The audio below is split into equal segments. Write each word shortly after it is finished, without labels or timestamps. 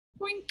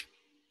Boink.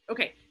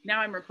 Okay,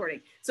 now I'm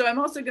recording. So I'm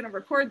also going to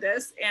record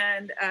this,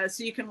 and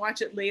so you can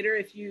watch it later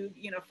if you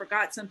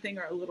forgot something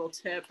or a little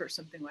tip or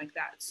something like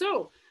that.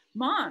 So,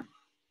 Mom,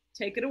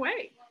 take it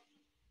away.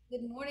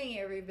 Good morning,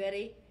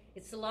 everybody.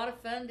 It's a lot of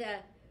fun to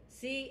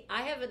see.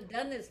 I haven't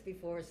done this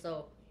before,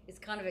 so it's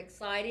kind of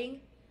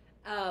exciting.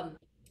 Um,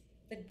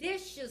 the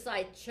dishes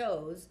I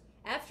chose,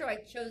 after I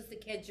chose the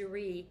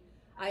kedgeree,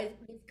 I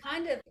was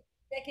kind of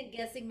second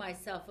guessing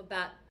myself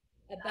about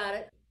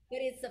it, but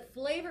it's a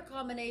flavor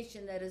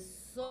combination that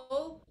is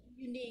so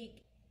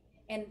unique,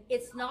 and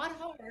it's not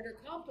hard or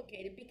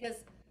complicated because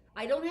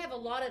I don't have a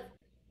lot of.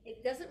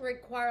 It doesn't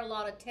require a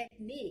lot of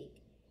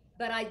technique,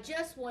 but I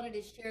just wanted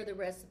to share the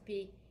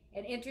recipe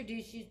and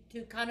introduce you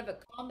to kind of a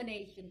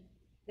combination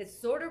that's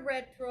sort of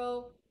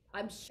retro.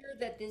 I'm sure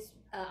that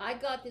I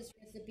got this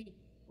recipe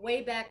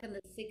way back in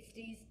the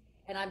 60s,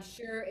 and I'm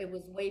sure it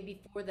was way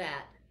before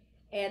that.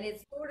 And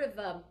it's sort of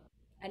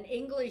an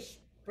English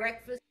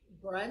breakfast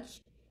brunch.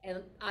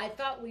 And I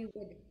thought we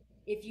would,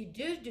 if you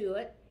do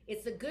it,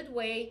 it's a good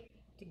way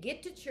to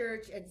get to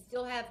church and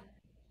still have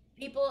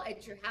people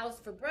at your house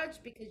for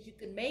brunch because you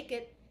can make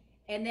it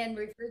and then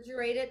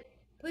refrigerate it,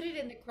 put it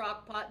in the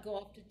crock pot, go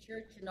off to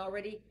church and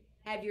already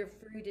have your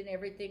fruit and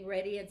everything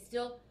ready and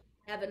still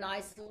have a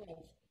nice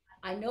lunch.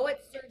 I know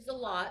it serves a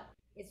lot.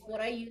 It's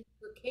what I use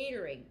for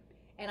catering.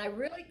 And I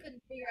really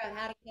couldn't figure out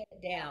how to cut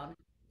it down.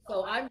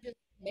 So I'm just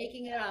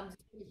making it, I'm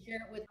just going to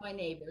share it with my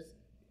neighbors.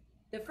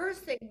 The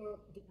first thing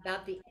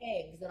about the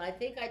eggs, and I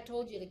think I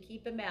told you to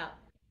keep them out.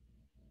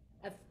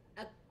 A,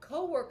 a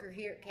coworker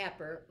here at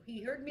Capper,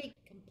 he heard me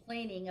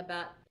complaining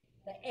about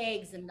the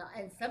eggs, and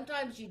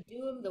sometimes you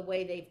do them the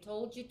way they've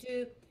told you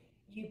to.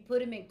 You put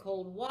them in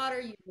cold water,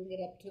 you bring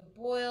it up to a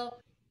boil,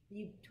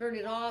 you turn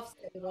it off,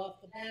 set it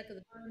off the back of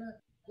the burner,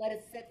 let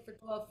it set for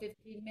 12,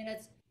 15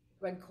 minutes,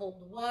 run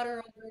cold water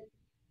over it.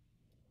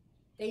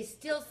 They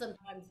still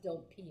sometimes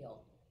don't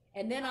peel.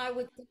 And then I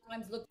would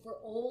sometimes look for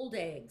old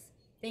eggs,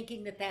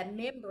 thinking that that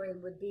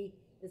membrane would be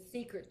the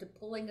secret to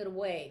pulling it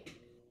away.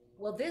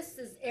 Well, this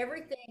is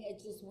everything.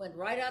 It just went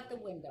right out the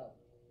window.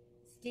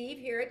 Steve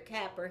here at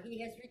Capper, he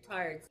has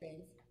retired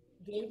since,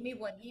 gave me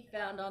what he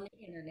found on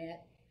the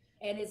internet,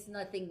 and it's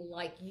nothing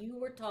like you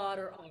were taught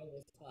or I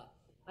was taught.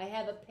 I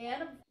have a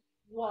pan of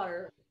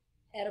water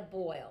at a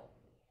boil,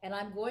 and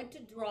I'm going to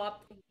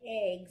drop the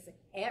eggs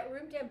at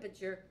room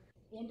temperature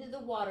into the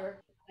water.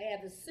 I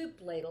have a soup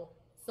ladle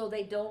so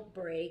they don't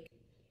break,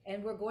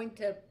 and we're going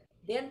to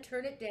then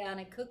turn it down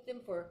and cook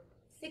them for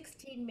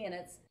 16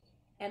 minutes.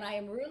 And I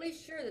am really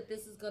sure that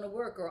this is going to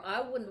work, or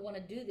I wouldn't want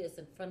to do this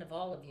in front of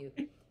all of you.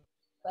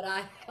 But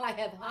I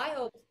have high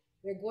hopes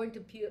they're going to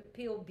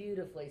peel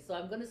beautifully. So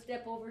I'm going to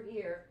step over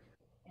here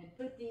and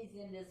put these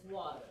in this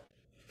water.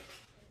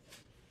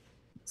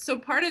 So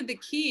part of the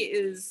key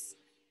is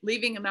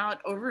leaving them out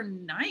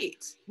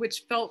overnight,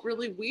 which felt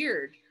really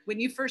weird. When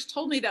you first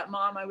told me that,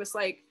 Mom, I was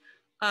like,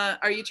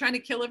 are you trying to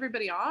kill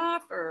everybody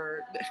off?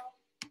 Or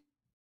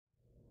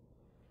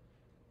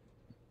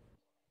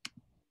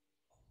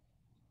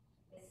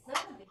It's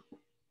some of these,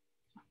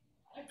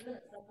 my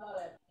goodness,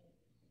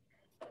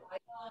 I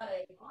got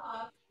a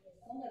box where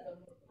some of them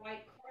were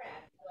quite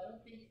cracked. So I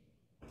don't think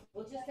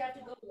we'll just have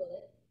to go with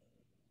it.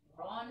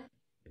 Ron,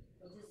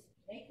 we'll just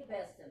make the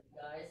best of it,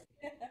 guys.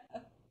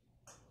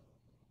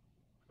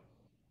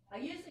 I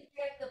usually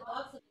check the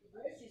box at the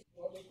grocery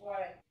store before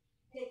I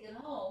take it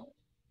home,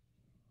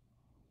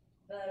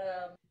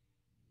 but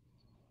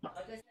like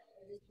I said,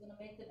 we're just gonna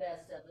make the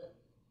best of it.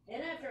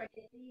 Then after I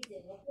get these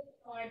in, we'll put the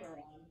primer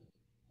on,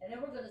 and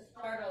then we're gonna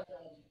start on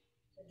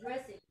the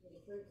dressing for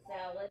the fruit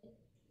salad.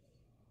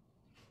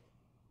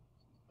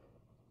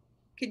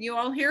 can you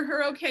all hear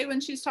her okay when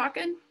she's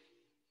talking?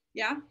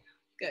 Yeah?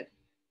 Good.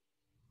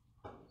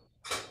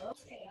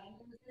 Okay, I'm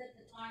gonna set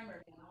the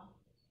timer now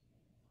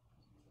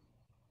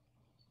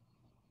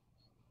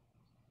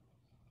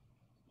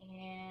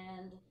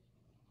and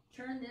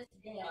turn this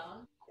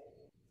down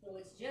so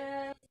it's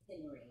just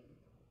simmering.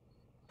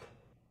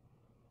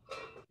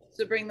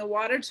 So bring the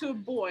water to a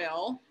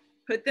boil,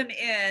 put them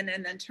in,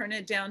 and then turn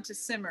it down to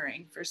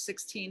simmering for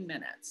 16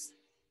 minutes.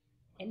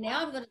 And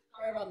now I'm gonna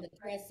start on the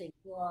dressing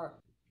for our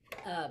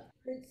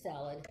fruit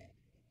salad.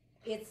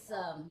 It's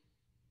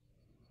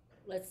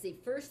let's see.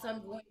 First,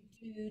 I'm going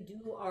to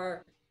do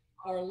our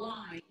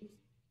limes,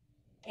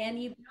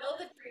 and you know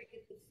the trick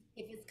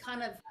if it's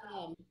kind of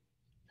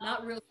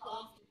not real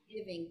soft and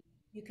giving,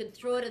 you can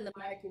throw it in the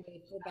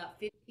microwave for about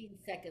 15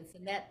 seconds,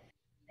 and that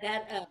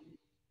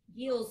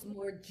yields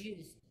more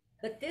juice.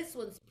 But this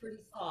one's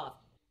pretty soft.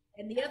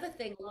 And the other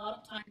thing, a lot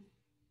of times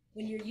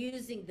when you're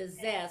using the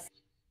zest,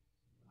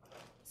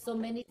 so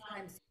many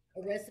times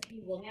a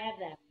recipe will have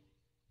that.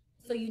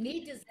 So you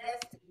need to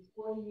zest it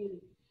before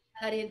you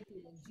cut into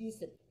it and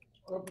juice it,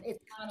 or it's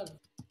kind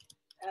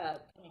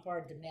of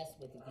hard to mess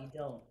with if you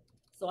don't.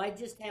 So I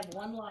just have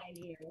one line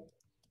here,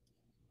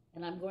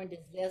 and I'm going to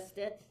zest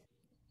it.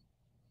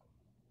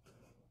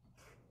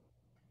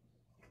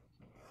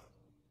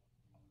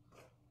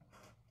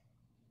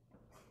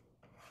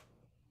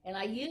 And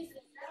I use the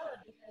salad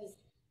because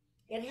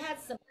it had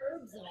some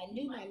herbs, and I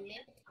knew my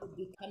mint would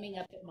be coming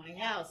up at my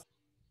house.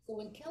 So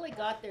when Kelly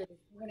got there this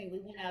morning, we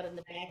went out in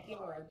the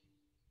backyard,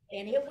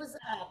 and it was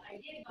up. I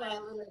did buy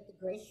a little at the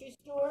grocery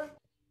store,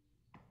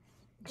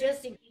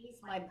 just in case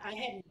I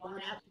hadn't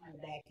gone out to my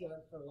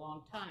backyard for a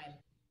long time,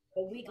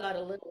 but we got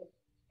a little.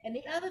 And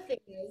the other thing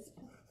is,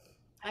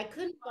 I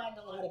couldn't find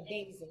a lot of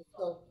basil,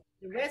 so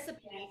the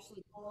recipe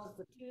actually calls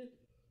for 2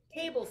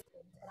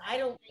 tablespoons, and I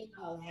don't think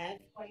I'll have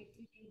quite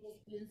 2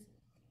 tablespoons.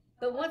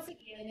 But once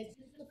again, it's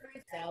just a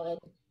fruit salad,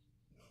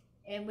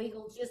 and we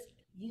will just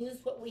use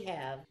what we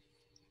have.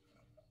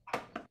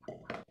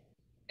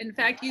 In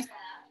fact,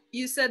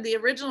 you said the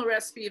original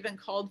recipe even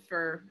called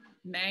for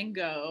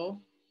mango,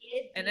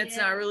 and it's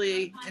not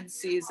really in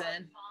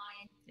season.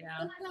 Yeah.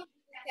 Sometimes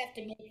you have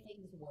to make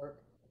things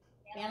work.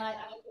 And I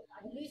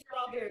knew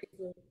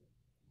strawberries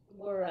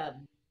were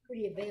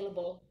pretty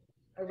available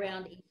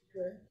around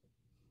Easter.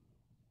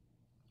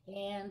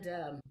 And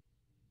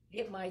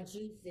get my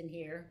juice in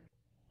here.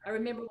 I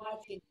remember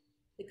watching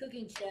the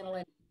Cooking Channel,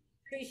 and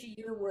Tricia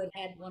Yearwood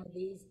had one of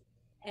these,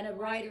 and a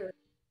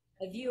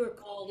viewer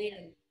called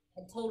in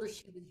and told her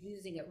she was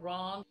using it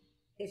wrong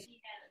because she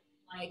had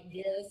it like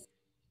this,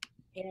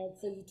 and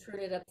so you turn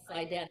it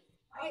upside down.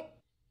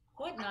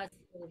 Quite nice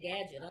little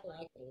gadget. I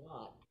like it a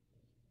lot.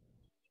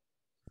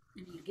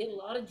 And you get a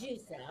lot of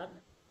juice out.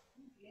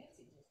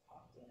 Nancy just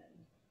popped in.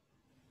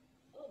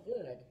 Oh,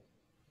 good.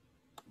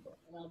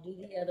 And I'll do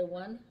the other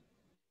one.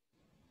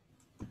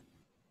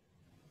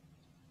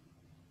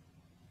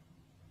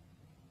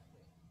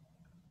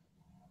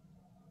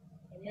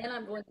 And then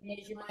I'm going to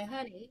measure my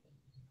honey.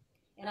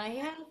 And I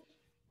have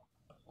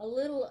a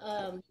little,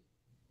 I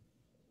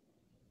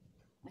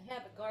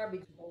have a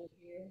garbage bowl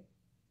here,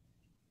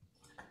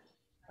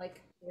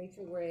 like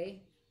Rachel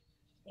Ray.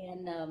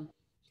 And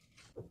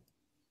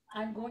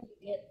I'm going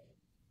to get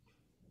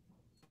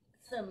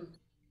some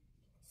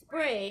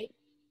spray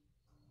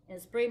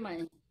and spray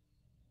my,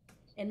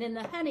 and then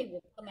the honey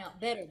will come out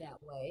better that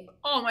way.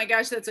 Oh my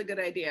gosh, that's a good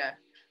idea.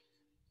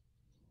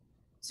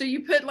 So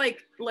you put like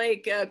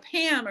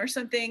Pam or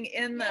something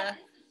in the.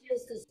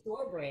 This is just a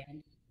store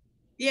brand.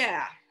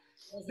 Yeah,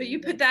 but you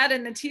put that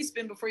in the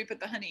teaspoon before you put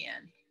the honey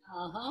in.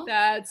 Uh-huh.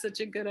 That's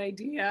such a good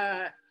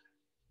idea.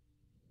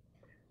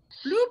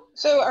 Bloop.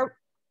 So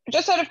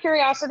just out of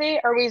curiosity,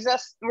 are we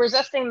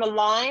zesting the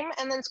lime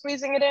and then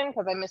squeezing it in?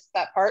 Because I missed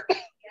that part.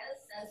 Yes,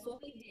 that's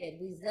what we did.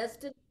 We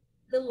zested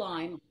the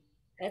lime.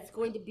 That's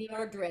going to be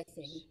our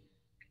dressing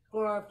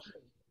for our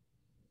fruit.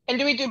 And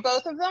do we do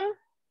both of them?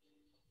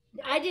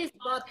 I just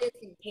bought this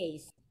in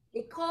case.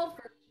 It called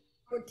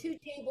for 2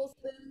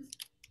 tablespoons,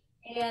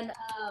 and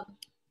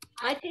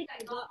I think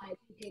I got my 2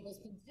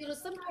 tablespoons. You know,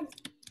 sometimes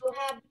you'll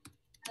have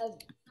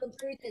some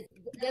fruit that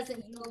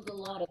doesn't yield a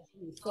lot of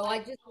juice, so I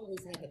just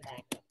always have a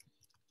backup.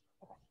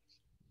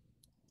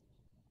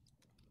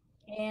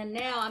 And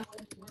now I'm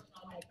going to work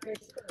on my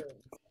fresh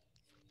herbs.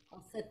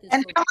 I'll set this.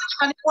 And how much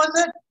honey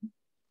was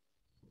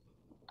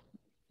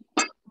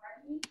it?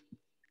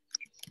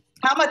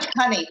 How much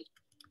honey?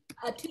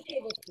 2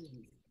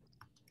 tablespoons.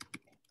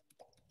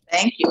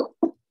 Thank you.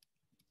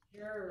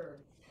 Sure.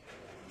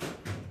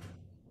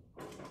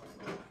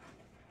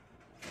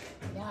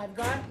 Now I've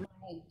got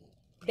my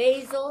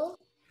basil.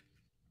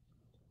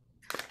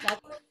 Now,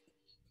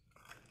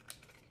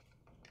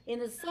 in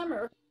the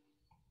summer,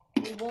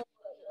 we won't.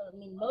 I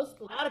mean, a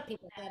lot of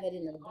people have it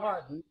in the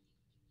garden,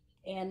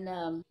 and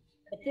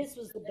but this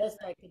was the best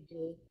I could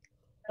do.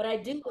 But I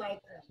do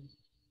like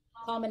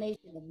a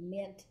combination of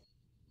mint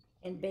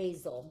and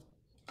basil.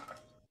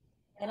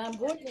 And I'm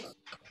going to, it's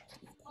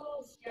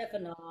called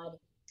chiffonade.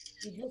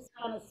 You just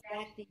kind of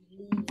stack these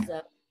leaves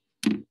up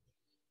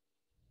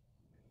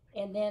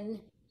and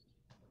then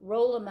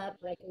roll them up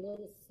like a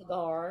little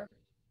cigar.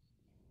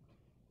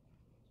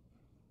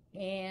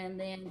 And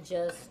then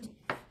just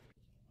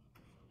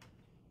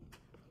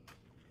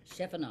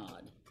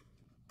chiffonade.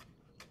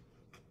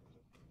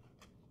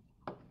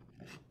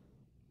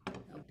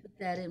 I'll put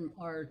that in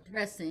our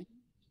dressing.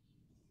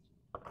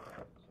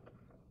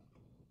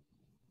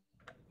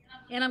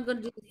 And I'm going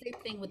to do the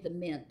same thing with the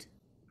mint.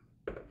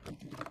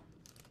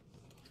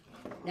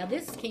 Now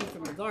this came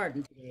from the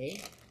garden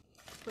today.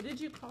 What did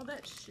you call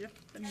that?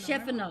 Chiffonade?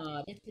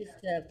 Chiffonade. It's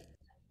just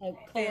a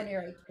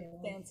culinary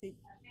term. Fancy.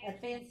 A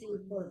fancy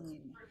word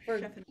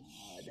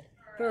Chiffonade.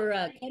 for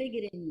cutting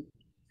it in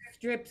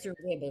strips or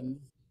ribbons.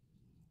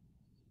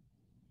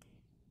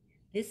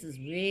 This is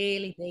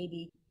really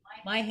baby.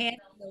 My hand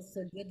feels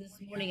so good this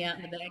morning out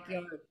in the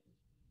backyard.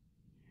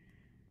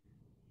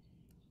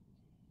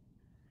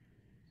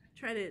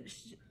 Try to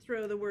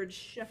throw the word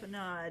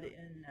chiffonade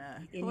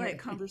in polite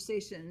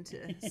conversation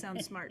to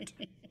sound smart.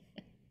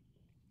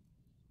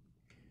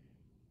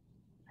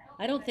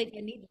 I don't think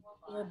I need the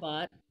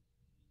store-bought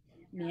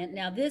mint.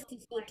 Now this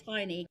is so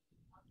tiny.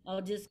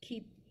 I'll just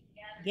keep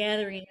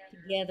gathering it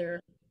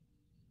together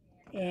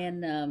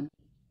and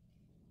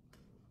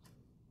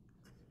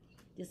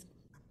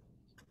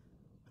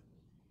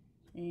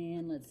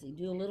and let's see,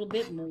 do a little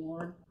bit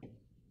more.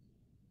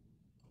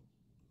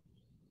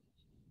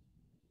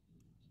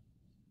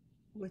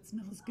 Oh, it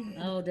smells good.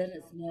 Oh, doesn't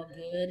it smell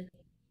good?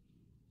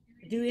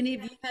 Do any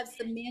of you have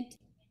some mint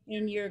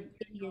in your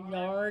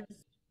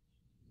yards?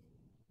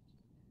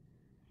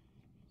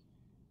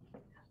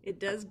 It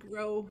does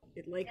grow.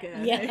 It like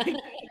Yeah. it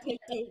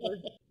takes over.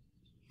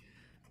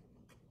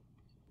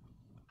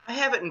 I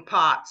have it in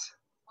pots.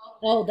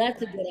 Oh,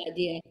 that's a good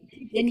idea.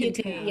 Then you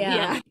can, Contained,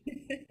 yeah,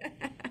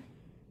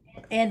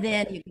 and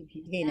then you can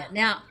contain it.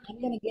 Now,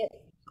 I'm gonna get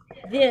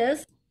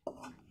this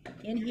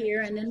in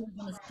here, and then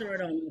we're gonna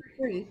start on the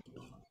fruit.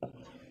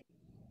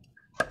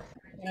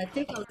 And I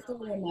think I'll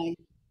start on my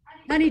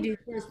honeydew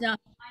first. Now,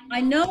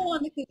 I know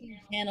on the cooking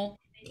channel,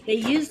 they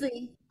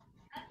usually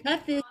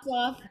cut this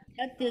off,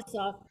 cut this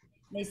off,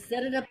 they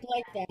set it up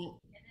like that,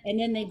 and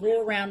then they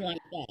go around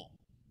like that.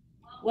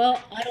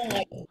 Well, I don't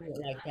like to do it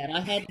like that. I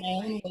had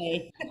my own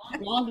way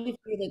long before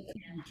the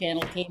cooking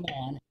channel came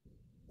on.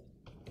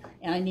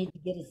 And I need to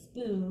get a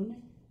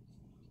spoon.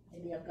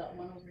 Maybe I've got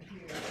one over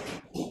here.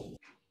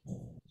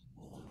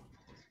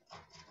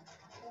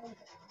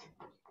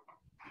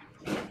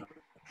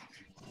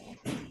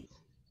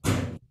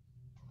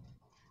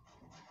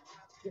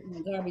 Get my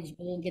garbage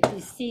bowl and get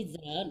these seeds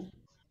out.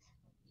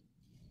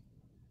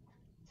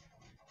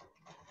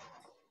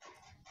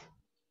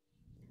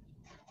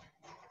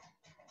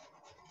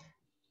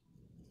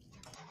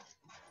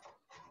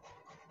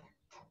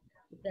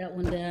 Get that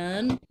one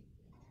done.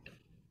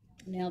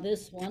 Now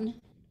this one.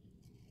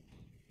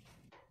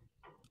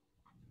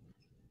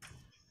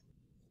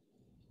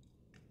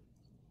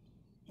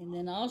 And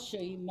then I'll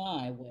show you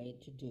my way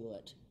to do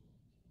it.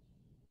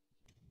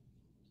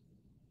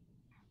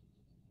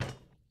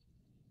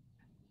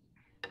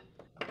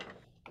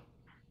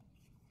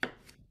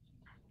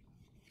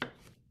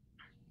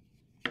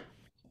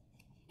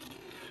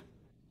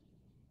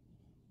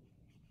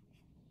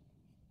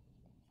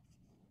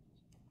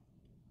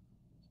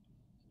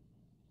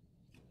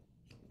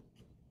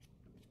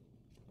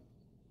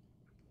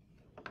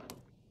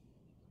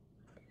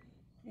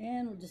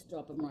 And we'll just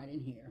drop them right in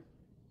here.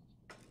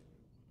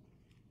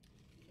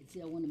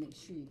 See, I want to make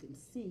sure you can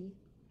see.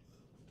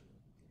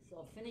 So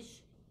I'll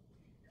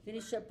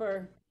finish up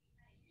our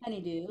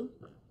honeydew.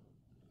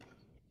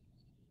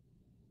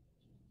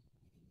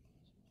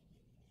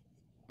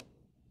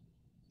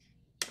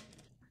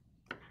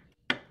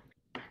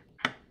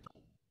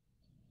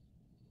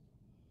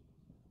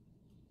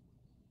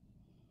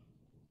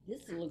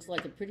 This looks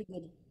like a pretty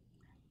good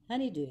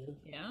honeydew.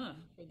 Yeah,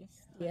 for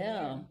this.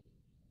 Yeah.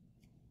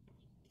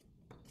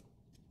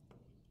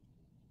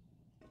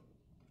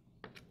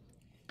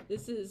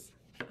 This is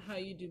how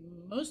you do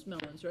most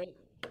melons, right?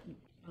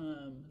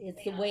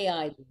 It's the way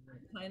I do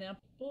it.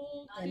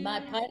 Pineapple. And my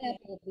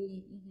pineapple will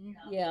be,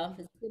 yeah,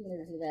 it's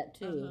similar to that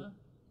too. Uh-huh.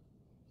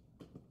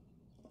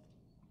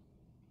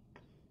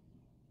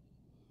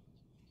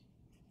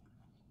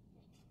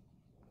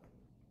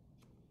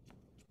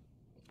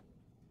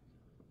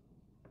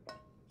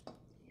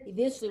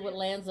 Eventually what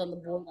lands on the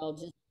board, I'll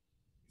just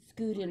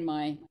scoot in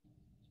my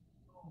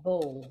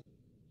bowl.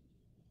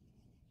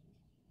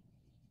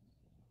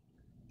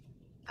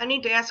 I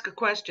need to ask a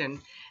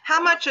question.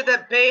 How much of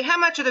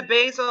the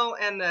basil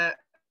and the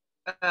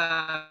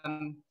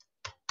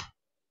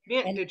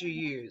mint did you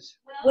use?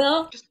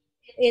 Well,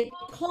 it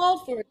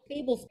called for a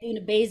tablespoon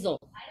of basil.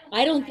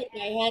 I don't think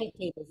I had a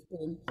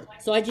tablespoon,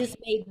 so I just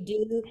made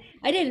do.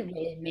 I didn't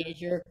really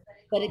measure,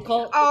 but it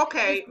called. Oh,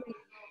 okay.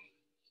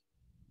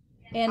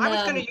 And I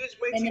was going to use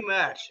way too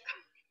much.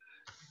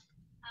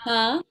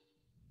 Huh?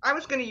 I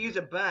was going to use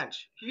a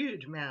bunch,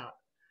 huge amount.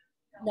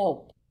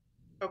 No.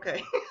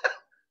 Okay.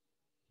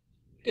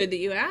 Good that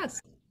you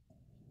asked.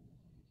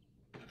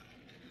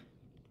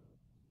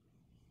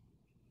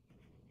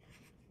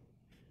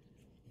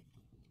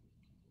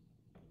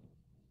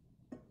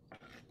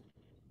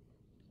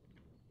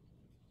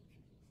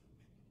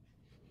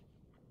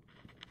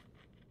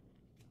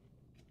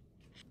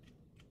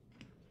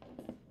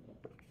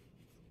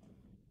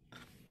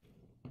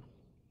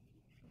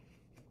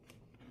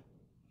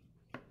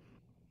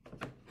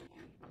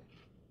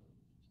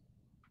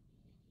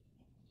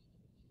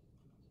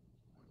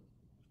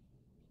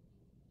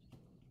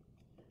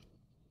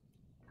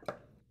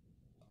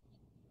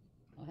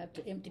 I'll have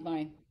to empty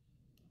my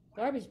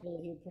garbage bowl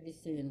here pretty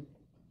soon.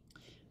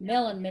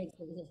 Melon makes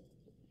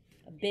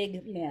a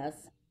big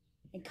mess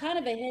and kind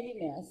of a heavy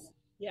mess.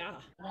 Yeah.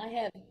 And I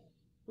have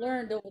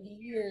learned over the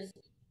years,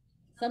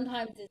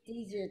 sometimes it's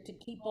easier to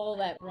keep all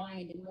that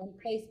rind in one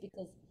place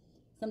because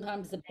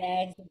sometimes the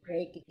bags will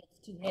break. It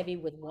gets too heavy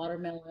with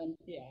watermelon.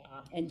 Yeah.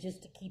 And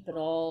just to keep it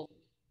all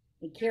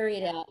and carry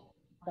it out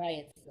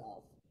by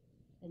itself.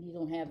 And you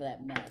don't have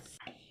that mess.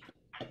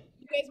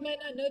 You guys might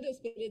not know this,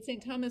 but at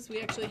St. Thomas,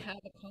 we actually have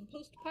a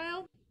compost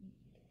pile.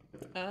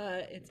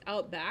 It's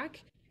out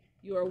back.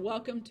 You are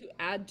welcome to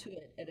add to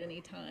it at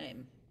any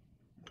time.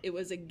 It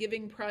was a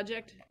giving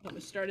project that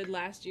was started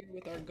last year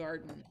with our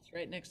garden. It's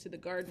right next to the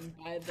garden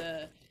by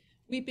the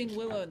weeping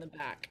willow in the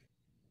back.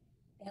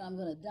 And I'm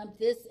going to dump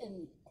this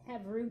and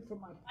have room for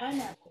my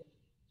pineapple.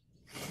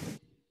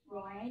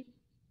 Right?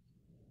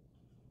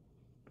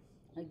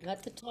 I I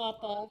got the top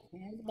off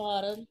and the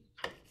bottom.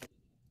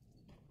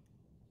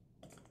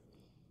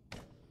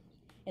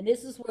 And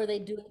this is where they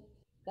do it.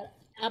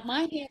 But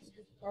my hands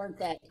just aren't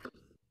that,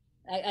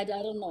 I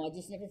don't know, I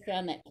just never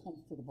found that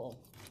comfortable.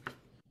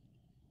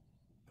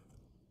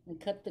 And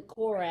cut the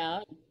core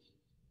out.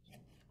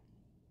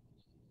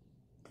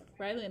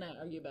 Riley and I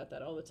argue about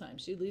that all the time.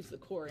 She leaves the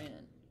core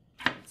in.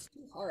 It's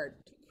too hard,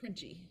 too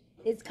crunchy.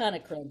 It's kind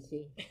of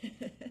crunchy.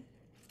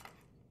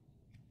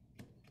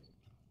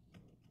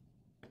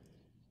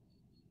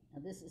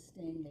 Now this is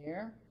staying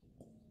there.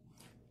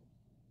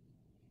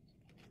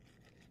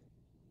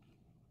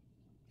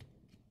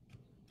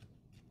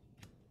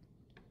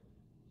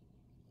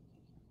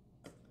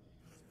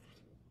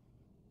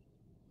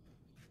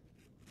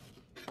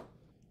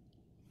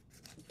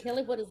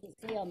 Kelly, what does it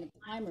say on the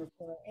timer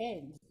for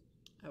eggs?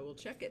 I will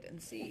check it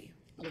and see.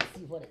 Let's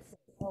see what it says.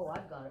 Oh,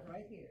 I've got it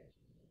right here.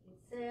 It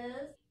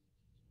says,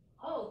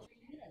 oh,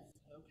 3 minutes.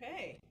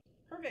 Okay,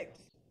 perfect.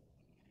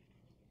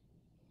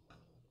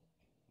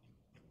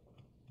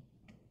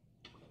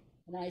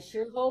 And I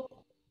sure hope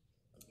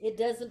it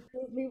doesn't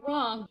prove me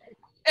wrong.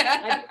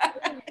 I've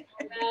been doing it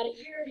for about a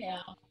year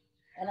now,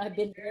 and I've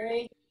been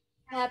very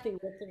happy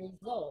with the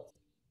results.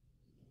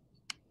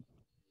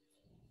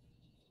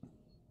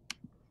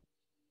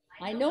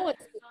 I know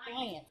it's the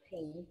science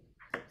thing,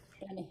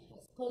 and I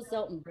suppose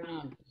Elton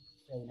Brown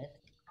shown it.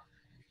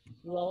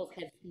 You always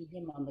have seen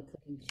him on the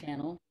cooking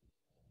channel.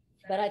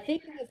 But I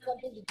think it has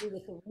something to do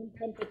with the room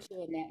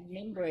temperature and that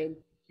membrane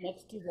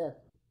next to the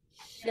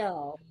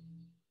shell.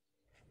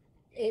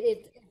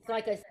 It's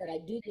like I said, I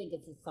do think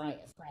it's a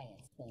science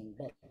thing,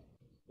 but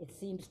it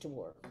seems to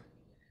work.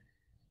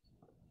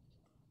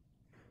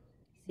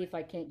 See if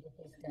I can't get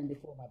this done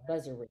before my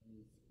buzzer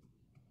rings.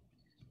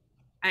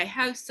 I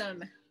have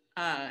some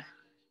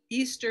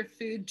Easter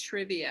food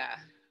trivia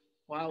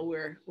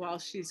while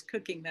she's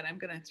cooking that I'm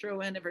going to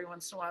throw in every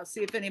once in a while,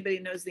 see if anybody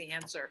knows the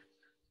answer.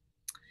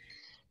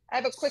 I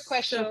have a quick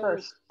question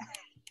first.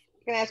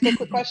 Can I ask a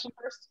quick question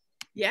first?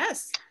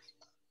 Yes.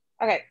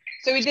 Okay,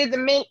 so we did the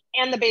mint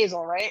and the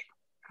basil, right?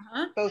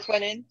 Uh-huh. Both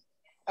went in?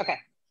 Okay.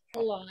 The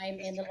lime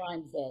and the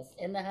lime zest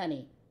and the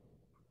honey.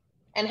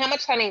 And how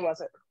much honey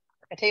was it?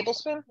 A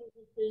tablespoon?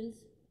 Tablespoons.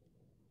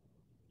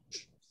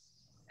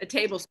 A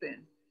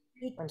tablespoon.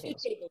 Two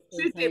tablespoons.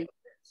 Two tablespoons.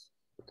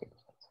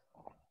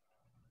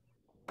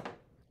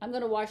 I'm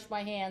going to wash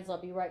my hands.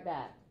 I'll be right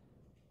back.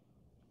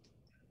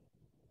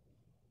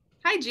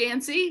 Hi,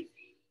 Jancy.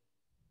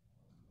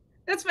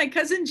 That's my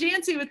cousin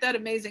Jancy with that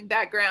amazing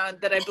background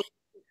that I believe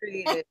you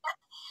created.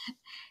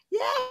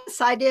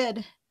 Yes, I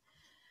did.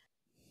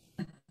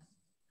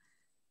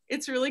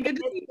 It's really good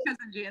to see you,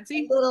 cousin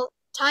Jancy. A little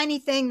tiny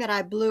thing that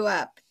I blew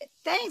up.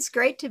 Thanks,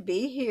 great to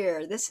be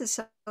here. This is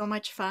so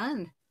much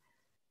fun.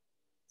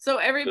 So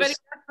everybody,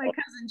 that's my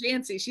cousin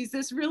Jancy. She's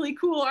this really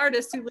cool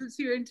artist who lives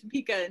here in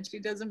Topeka, and she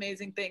does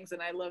amazing things,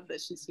 and I love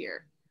that she's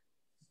here.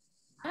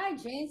 Hi,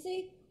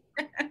 Jancy.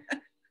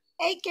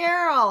 Hey,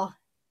 Carol.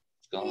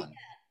 It's going.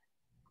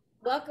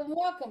 Welcome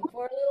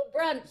for a little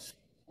brunch.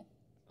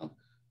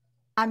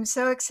 I'm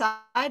so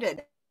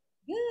excited.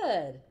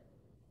 Good.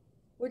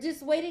 We're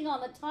just waiting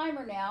on the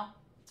timer now.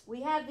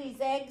 We have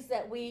these eggs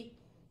that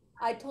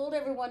I told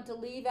everyone to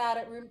leave out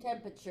at room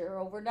temperature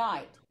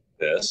overnight.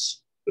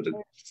 Yes. But a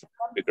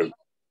bigger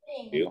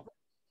deal.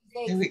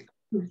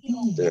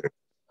 There.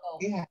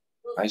 Yeah.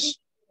 We'll Nice.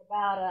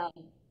 About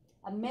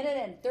a minute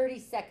and 30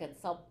 seconds.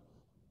 I'll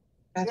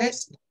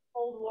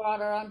cold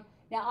water on.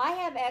 Now I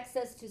have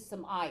access to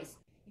some ice.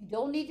 You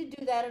don't need to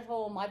do that at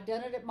home. I've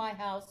done it at my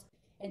house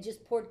and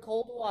just poured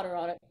cold water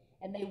on it,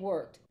 and they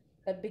worked.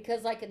 But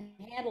because I can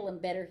handle them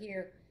better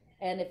here,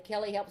 and if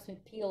Kelly helps me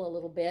peel a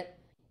little bit,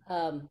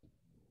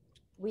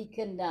 we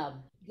can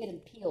get them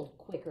peeled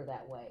quicker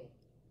that way.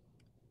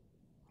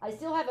 I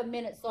still have a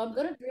minute, so I'm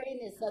going to drain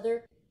this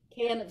other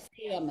can of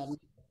salmon.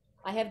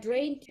 I have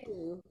drained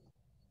 2,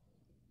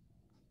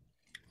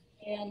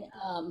 and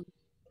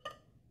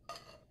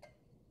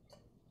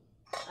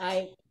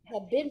I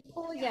have been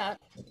pulling out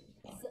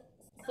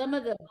some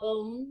of the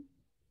bone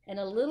and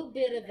a little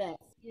bit of that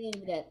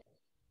skin that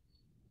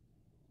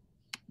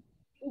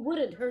it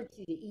wouldn't hurt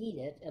you to eat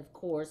it, of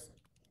course,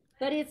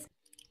 but it's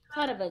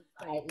kind of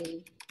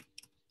unsightly.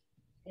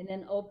 And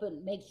then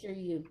make sure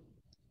you,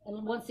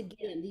 and once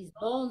again, these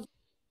bones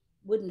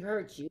wouldn't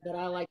hurt you, but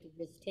I like to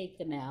just take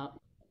them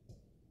out.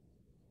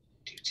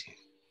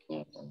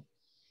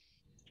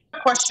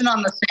 Question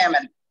on the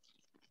salmon.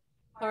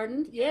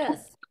 Pardon?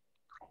 Yes.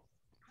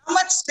 How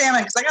much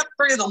salmon? Because I got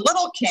 3 of the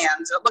little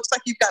cans. It looks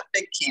like you've got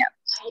big cans.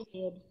 I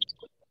did.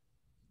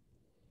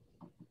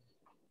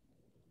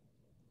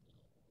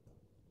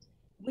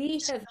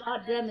 We have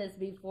not done this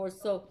before,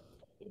 so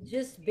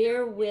just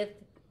bear with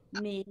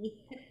me.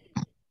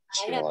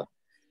 I haven't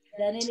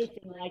done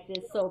anything like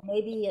this, so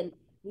maybe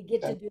we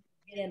get to do it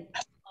again,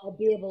 I'll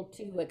be able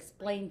to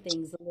explain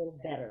things a little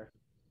better.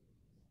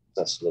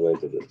 That's the way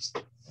to do it.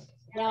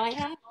 Now I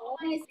have all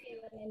my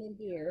salmon in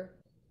here,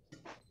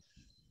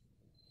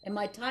 and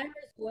my timer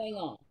is going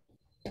on.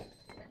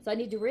 So I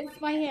need to rinse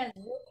my hands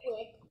real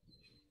quick,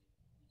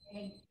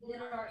 and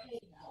get our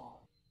eggs off.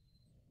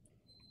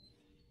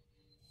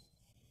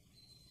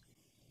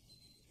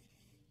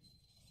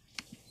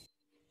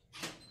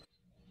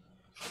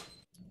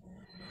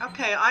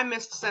 Okay, I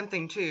missed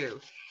something too.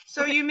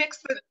 So you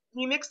mix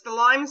the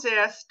lime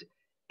zest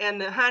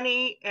and the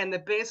honey and the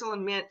basil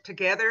and mint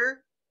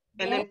together,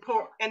 and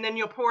then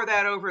you'll pour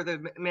that over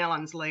the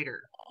melons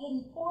later. I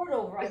didn't pour it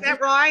over. Is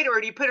that right,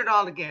 or do you put it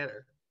all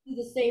together? Do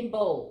the same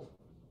bowl.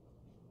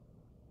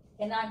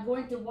 And I'm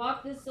going to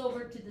walk this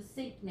over to the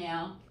sink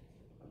now,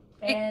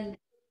 and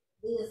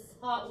this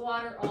hot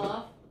water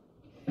off,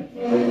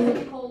 and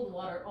this cold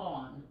water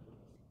on.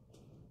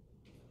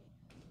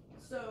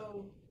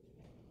 So,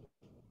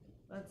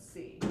 let's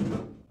see.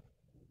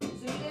 So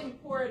you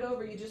didn't pour it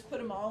over, you just put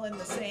them all in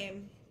the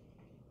same.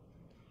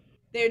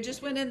 They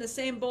just went in the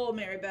same bowl,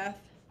 Mary Beth.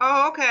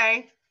 Oh,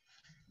 okay.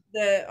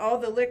 All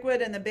the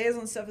liquid and the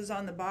basil and stuff is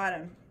on the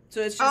bottom.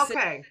 So it's just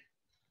okay.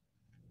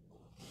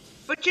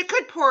 But you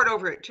could pour it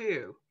over it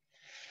too.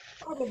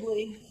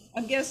 Probably.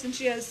 I'm guessing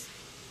she has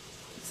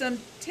some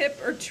tip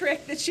or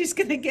trick that she's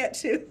gonna get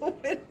to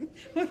when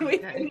we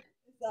finish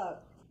this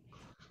up.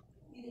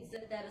 You can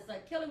set that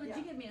aside. Kelly, would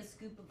you give me a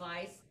scoop of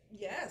ice?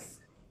 Yes.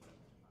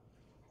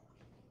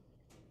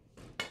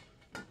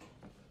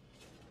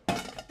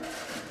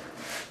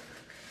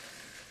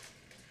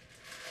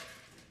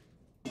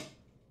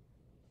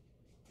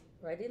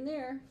 Right in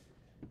there.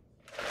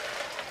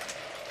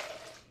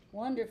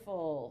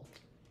 Wonderful.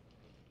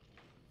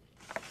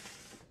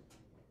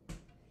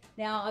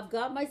 Now I've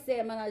got my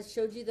salmon, I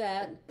showed you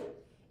that,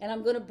 and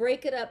I'm going to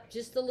break it up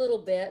just a little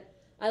bit.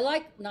 I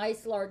like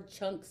nice large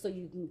chunks so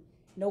you can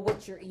know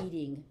what you're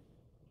eating.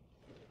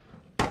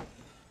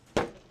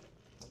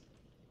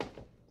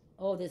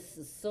 Oh, this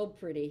is so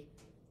pretty.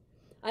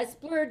 I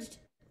splurged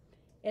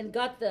and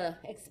got the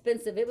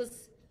expensive. It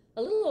was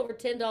a little over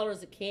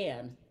 $10 a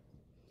can.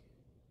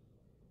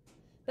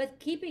 But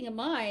keeping in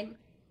mind,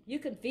 you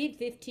can feed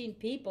 15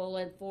 people,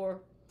 and for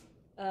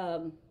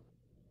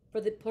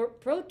the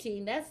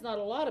protein, that's not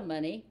a lot of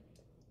money.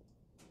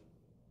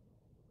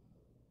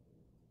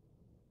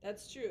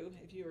 That's true.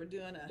 If you were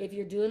doing if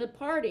you're doing a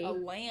party, a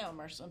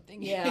lamb or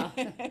something, yeah,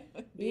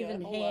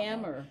 even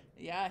ham or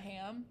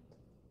ham.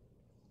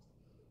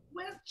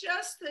 With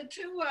just the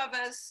two of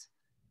us,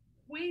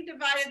 we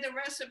divided the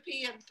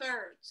recipe in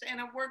thirds, and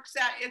it works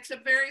out. It's a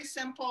very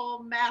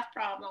simple math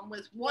problem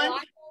with one. Well,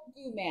 I don't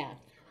do math.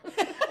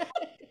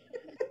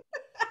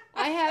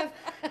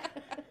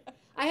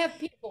 I have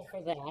people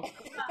for that.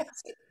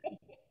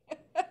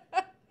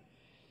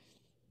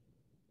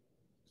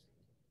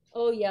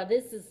 Oh yeah,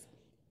 this is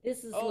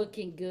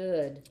looking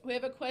good. We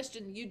have a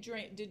question.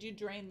 Did you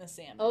drain the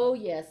salmon? Oh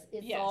yes,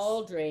 it's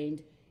all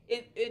drained.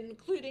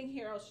 Including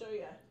here, I'll show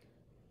you.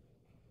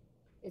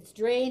 It's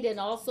drained, and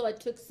also I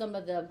took some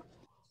of the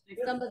What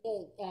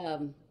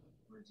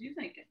did you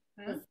think?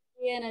 Huh?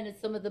 skin and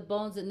some of the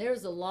bones, and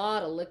there's a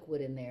lot of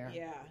liquid in there.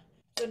 Yeah.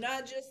 So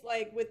not just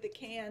like with the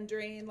can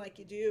drain like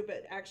you do,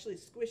 but actually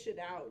squish it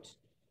out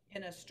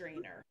in a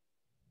strainer.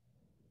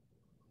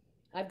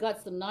 I've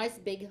got some nice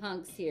big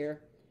hunks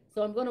here.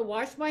 So I'm going to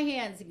wash my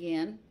hands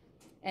again,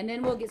 and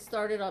then we'll get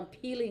started on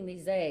peeling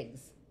these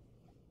eggs.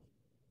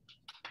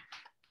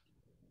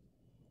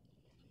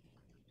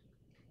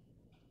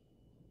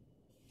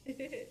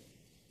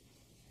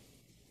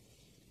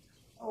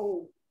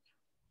 Oh,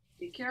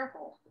 be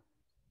careful.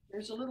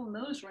 There's a little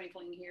nose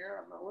wrinkling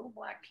here of a little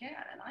black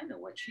cat, and I know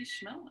what she's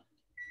smelling.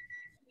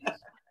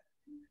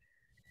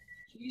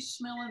 She's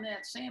smelling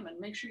that salmon.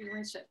 Make sure you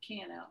rinse that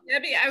can out.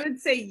 Debbie, I would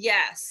say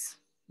yes.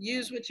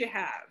 Use what you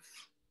have.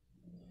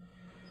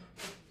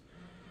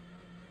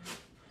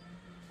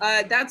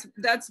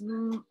 That's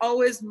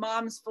always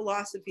Mom's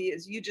philosophy,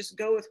 is you just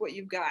go with what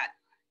you've got.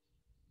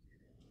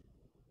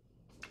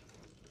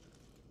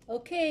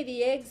 Okay,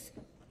 the eggs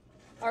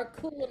are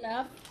cool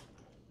enough.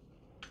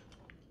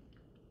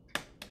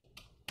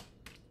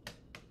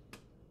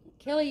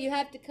 Kelly, you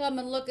have to come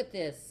and look at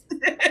this.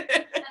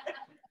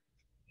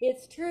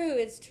 It's true,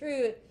 it's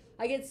true.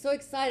 I get so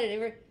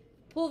excited.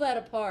 Pull that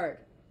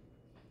apart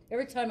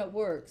every time it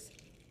works.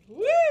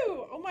 Woo!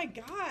 Oh my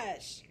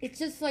gosh. It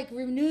just like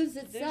renews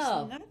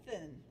itself. There's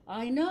nothing.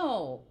 I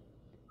know.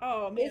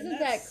 Oh man, isn't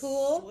that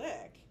cool?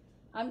 Slick.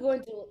 I'm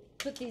going to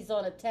put these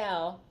on a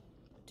towel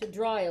to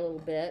dry a little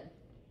bit,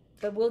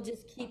 but we'll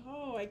just keep.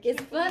 Oh, I can't.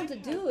 It's fun to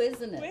do,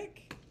 isn't it?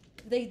 Quick.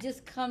 They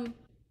just come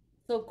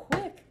so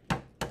quick.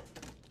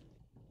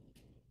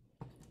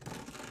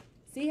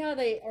 See how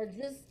they are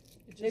just.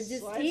 They're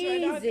just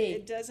easy. Right,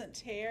 it doesn't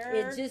tear.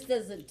 It just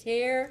doesn't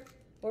tear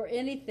or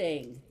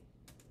anything.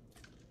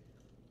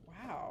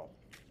 Wow.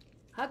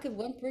 How could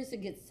one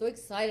person get so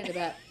excited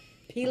about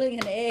peeling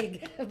an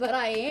egg? But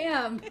I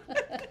am.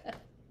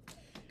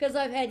 Because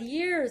I've had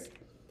years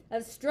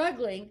of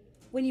struggling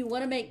when you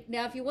want to make,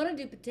 now if you want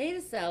to do potato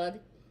salad,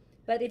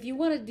 but if you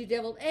want to do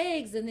deviled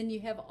eggs, and then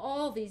you have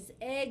all these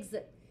eggs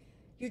that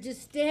you're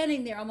just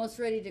standing there almost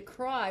ready to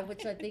cry,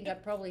 which I think I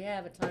probably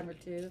have a time or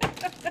two.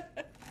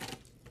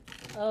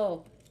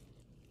 Oh,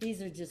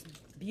 these are just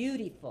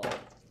beautiful.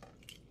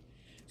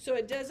 So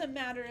it doesn't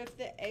matter if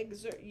the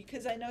eggs are,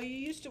 because I know you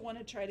used to want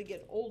to try to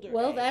get older.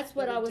 Well, eggs, that's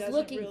what but I it was doesn't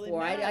looking really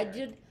for. I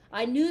matter.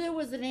 knew there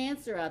was an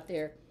answer out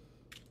there,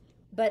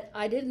 but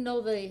I didn't know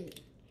the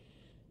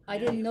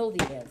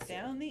answer.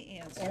 Found the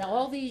answer. And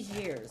all these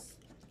years,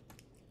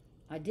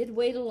 I did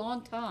wait a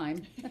long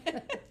time.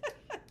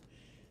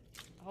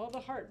 All the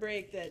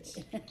heartbreak that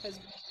has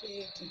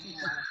been.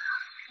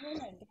 Oh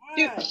my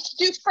Do, God.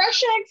 do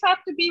fresh eggs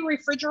have to be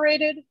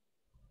refrigerated?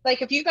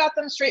 Like if you got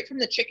them straight from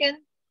the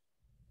chicken?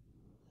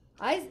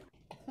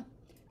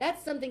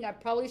 That's something I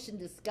probably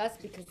shouldn't discuss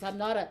because I'm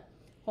not a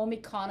home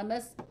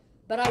economist,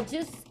 but I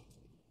just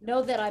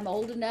know that I'm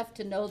old enough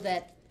to know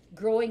that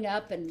growing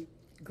up and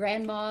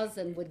grandmas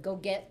and would go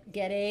get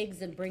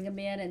eggs and bring them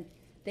in, and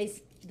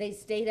they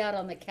stayed out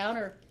on the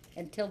counter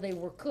until they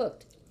were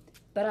cooked.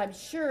 But I'm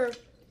sure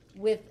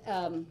with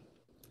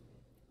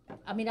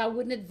I mean, I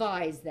wouldn't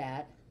advise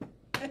that.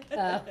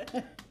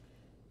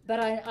 But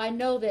I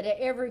know that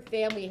every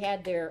family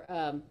had their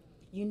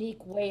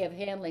unique way of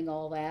handling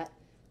all that.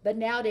 But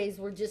nowadays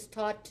we're just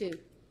taught to,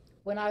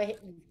 when I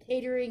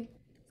catering,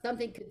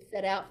 something could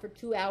set out for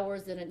 2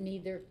 hours and it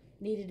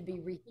needed to be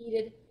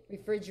reheated,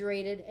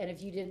 refrigerated, and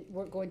if you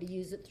weren't going to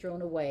use it,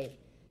 thrown away.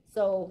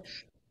 So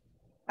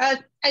I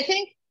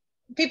think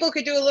people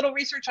could do a little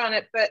research on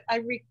it, but I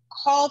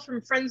recall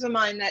from friends of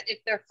mine that if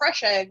they're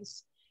fresh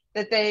eggs,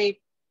 I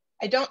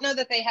don't know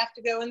that they have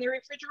to go in the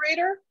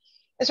refrigerator,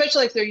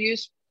 especially if they're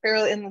used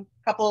fairly in a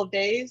couple of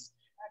days.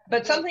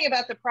 But something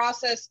about the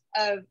process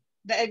of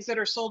the eggs that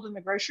are sold in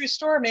the grocery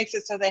store makes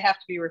it so they have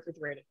to be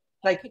refrigerated.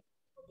 Like,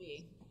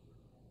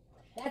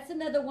 that's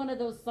another one of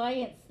those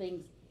science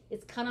things.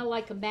 It's kind of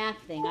like a math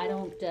thing. I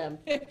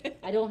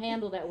don't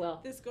handle that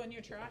well. This go in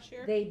your trash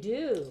here? They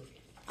do.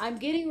 I'm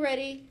getting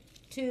ready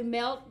to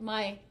melt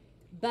my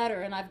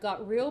butter, and I've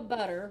got real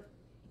butter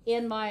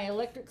in my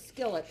electric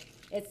skillet.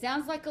 It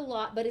sounds like a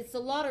lot, but it's a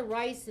lot of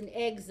rice and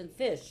eggs and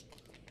fish.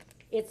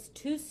 It's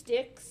 2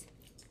 sticks,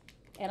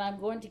 and I'm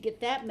going to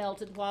get that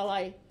melted while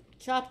I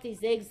chop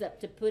these eggs up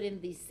to put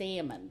in the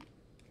salmon.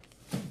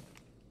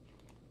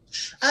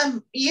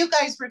 You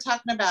guys were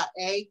talking about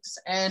eggs,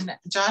 and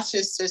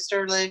Josh's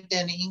sister lived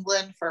in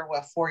England for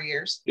 4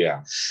 years?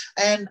 Yeah.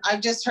 And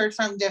I've just heard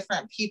from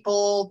different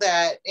people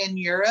that in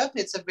Europe,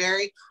 it's a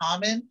very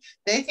common,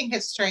 they think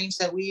it's strange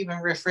that we even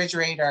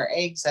refrigerate our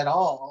eggs at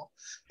all,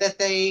 that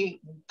they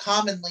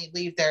commonly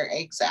leave their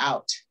eggs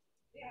out.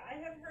 Yeah, I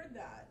have heard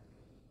that.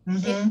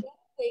 And the other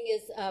thing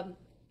is,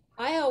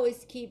 I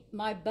always keep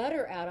my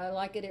butter out. I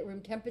like it at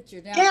room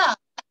temperature. Now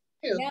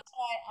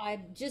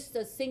I'm just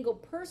a single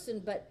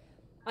person, but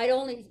I'd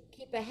only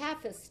keep a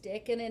half a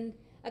stick, and in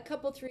a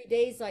couple 3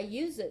 days I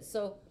use it.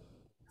 So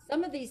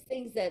some of these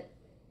things that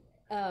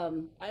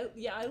I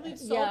leave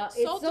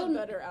salted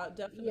butter out,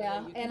 definitely.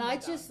 Yeah, and I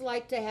just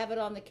like to have it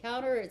on the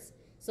counter. It's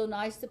so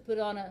nice to put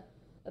on a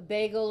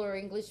bagel or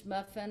English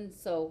muffin.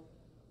 So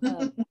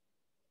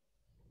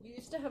we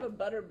used to have a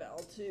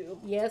Butterbell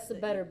too. Yes, a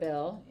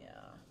Butterbell. Yeah.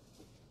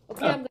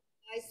 Okay, I'm going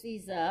to slice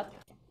these up.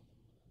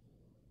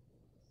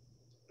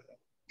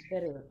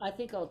 I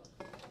think I'll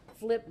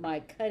flip my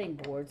cutting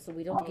board so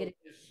we don't get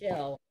any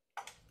shell.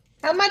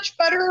 how much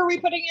butter are we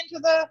putting into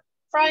the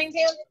frying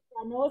pan?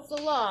 I know it's a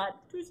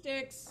lot. 2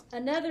 sticks.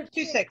 Another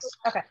 2 sticks.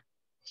 Okay.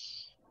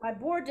 My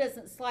board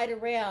doesn't slide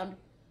around.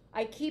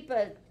 I keep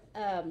a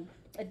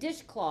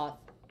dishcloth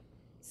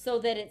so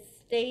that it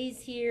stays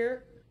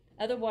here.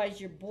 Otherwise,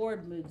 your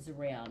board moves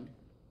around.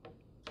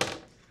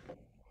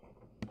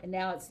 And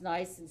now it's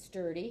nice and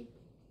sturdy.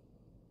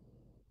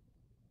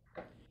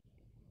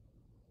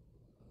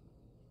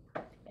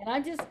 And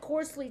I'm just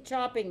coarsely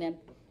chopping them.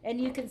 And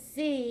you can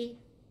see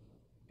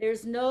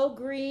there's no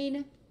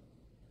green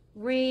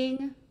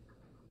ring.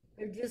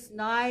 They're just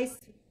nice,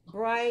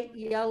 bright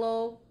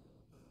yellow.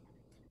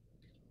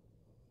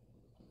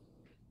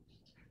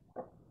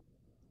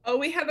 Oh,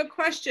 we have a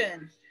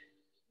question.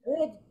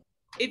 Good.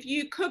 If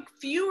you cook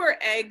fewer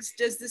eggs,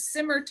 does the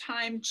simmer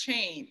time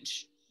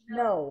change?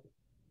 No.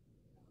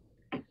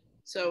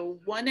 So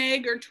 1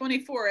 egg or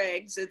 24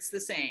 eggs, it's the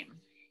same.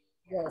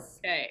 Yes.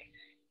 Okay.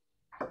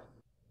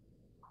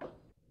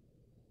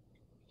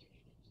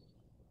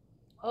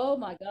 Oh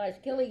my gosh,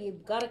 Kelly,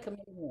 you've got to come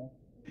in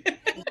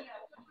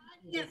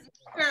here.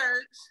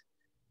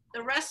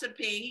 The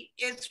recipe,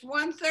 it's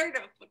 1/3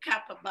 of a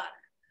cup of butter.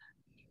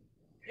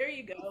 There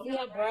you go. See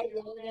how bright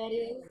yellow that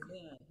is?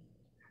 Yeah.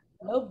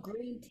 No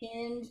green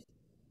tinge.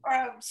 Or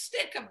a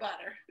stick of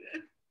butter.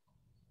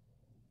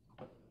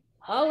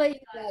 I'll let you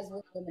guys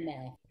work on the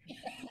math.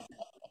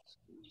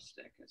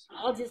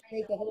 I'll just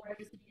make the whole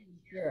recipe and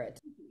share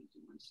it.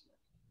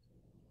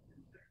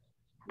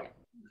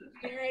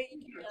 Mary,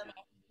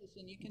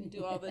 you can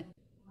do all the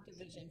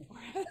division for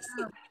us.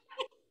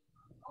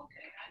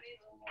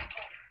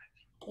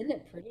 Isn't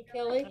it pretty,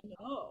 Kelly? I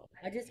know.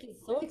 I just get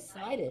so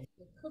excited.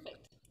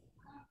 Perfect.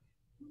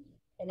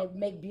 And it would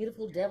make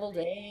beautiful deviled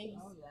eggs.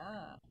 Oh,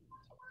 yeah.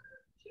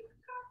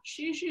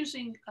 She's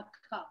using a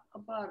cup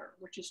of butter,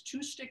 which is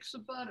 2 sticks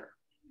of butter.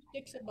 2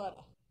 sticks of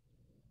butter.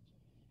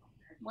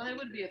 Well, it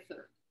would be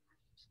 1/3,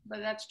 but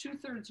that's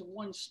 2/3 of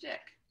 1 stick.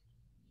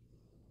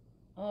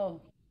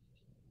 Oh,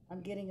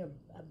 I'm getting a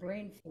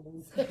brain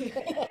freeze.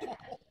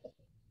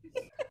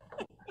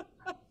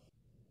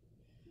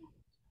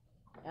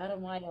 Out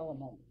of my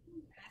element.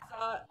 I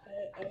saw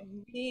a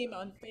meme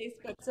on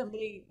Facebook.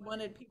 Somebody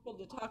wanted people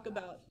to talk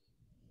about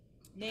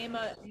name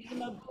a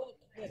book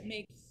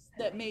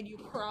that made you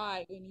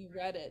cry when you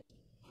read it,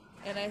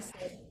 and I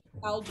said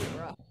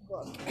algebra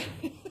book.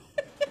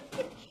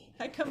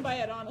 I come by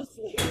it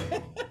honestly.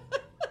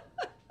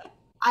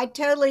 I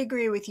totally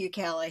agree with you,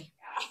 Kelly.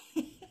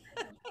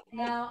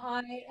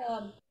 Now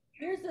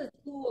here's a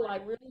tool I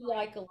really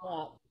like a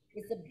lot.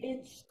 It's a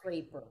bench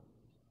scraper.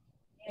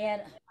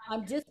 And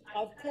I've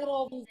cut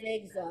all these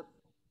eggs up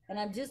and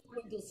I'm just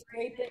going to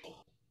scrape it.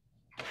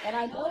 And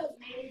I know it's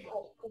made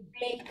for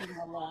baking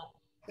a lot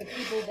for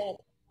people that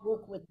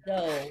work with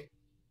dough,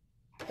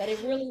 but it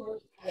really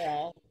works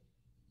well.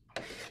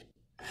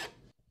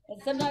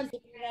 And sometimes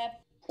if you have,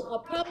 I'll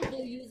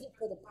probably use it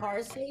for the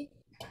parsley,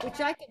 which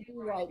I can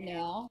do right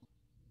now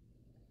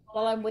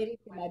while I'm waiting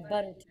for my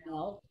butter to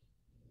melt.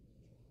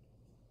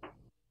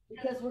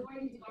 Because we're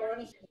going to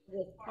garnish it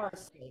with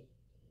parsley.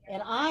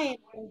 And I am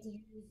going to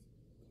use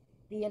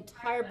the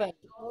entire bunch,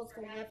 almost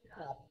a half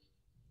cup.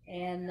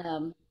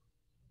 And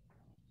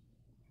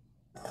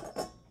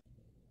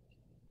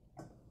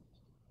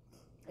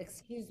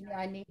excuse me,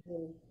 I need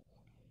to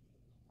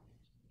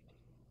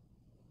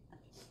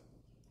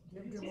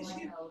get a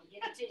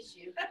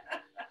tissue.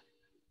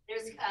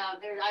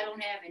 I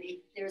don't have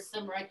any. There's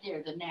some right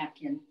there, the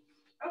napkin.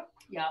 Oh,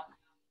 yeah.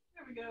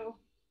 There we go.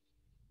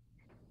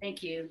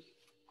 Thank you.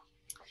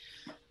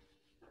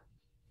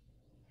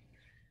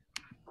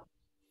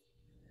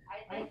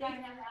 I think I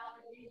have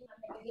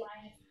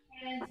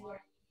hands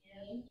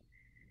working.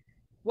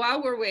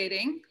 While we're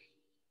waiting,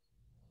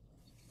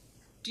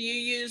 do you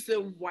use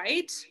the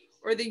white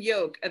or the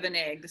yolk of an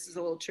egg? This is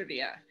a little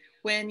trivia.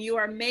 When you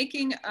are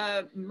making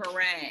a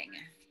meringue,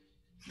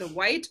 the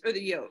white or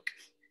the yolk?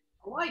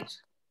 White.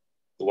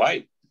 The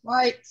white.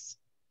 White.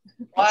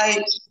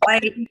 White.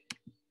 White.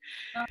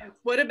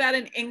 What about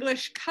an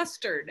English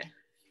custard?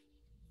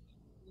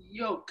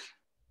 Yolk.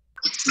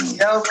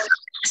 Yolk.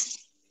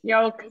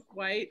 Yolk.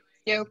 White.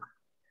 Yolk.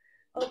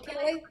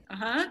 Okay.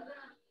 Uh-huh.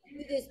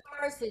 Do this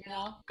parsley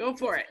now. Go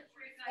for it.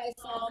 I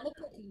saw on the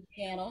cooking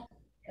channel,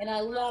 and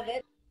I love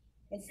it.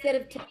 Instead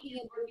of taking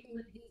and working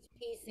with each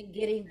piece and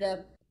getting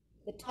the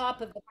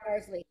top of the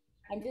parsley,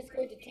 I'm just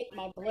going to take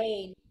my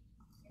blade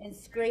and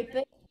scrape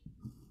it.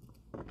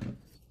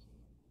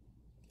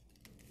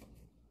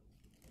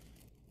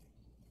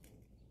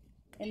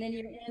 And then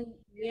you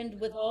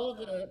end with all of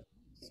the,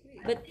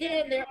 but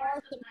then there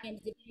are sometimes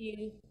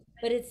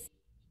but it's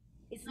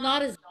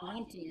not as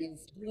daunting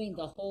as doing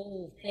the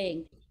whole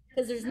thing,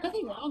 because there's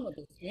nothing wrong with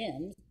the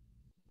stems.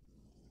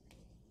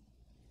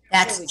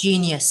 That's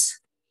genius.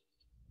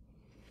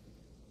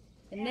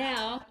 And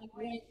now I'm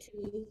going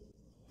to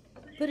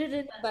put it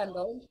in a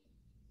bundle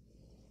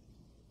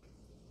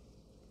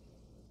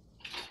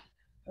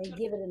and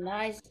give it a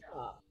nice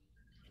top.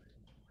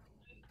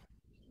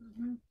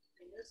 Mm-hmm.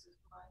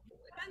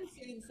 I'm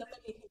seeing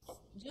somebody who's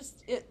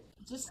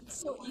just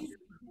so easy.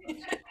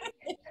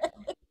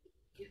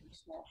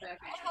 I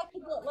have to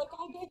go, like,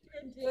 I'll go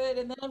through and do it,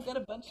 and then I've got to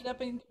bunch it up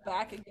and go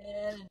back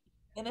again,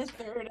 and a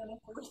third and a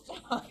fourth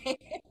time.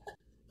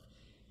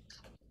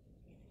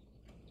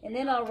 And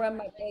then I'll run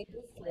my blade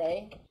this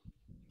way.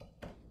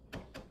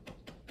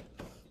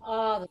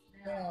 Oh, the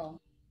smell.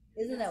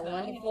 Isn't that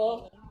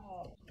wonderful?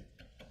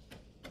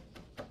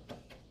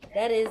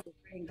 That is the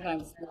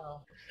springtime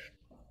smell.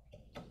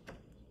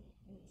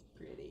 It's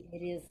pretty.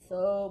 It is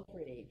so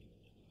pretty.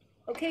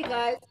 Okay,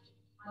 guys,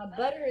 my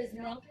butter is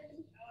melted.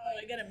 Oh,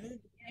 I gotta move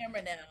the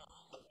camera now.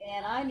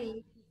 And I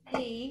need to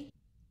see,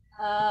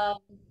 now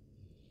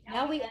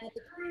we add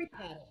the curry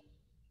powder.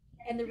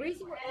 And the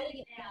reason we're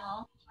adding it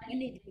now, I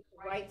need to get the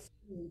right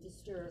spoon to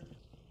stir.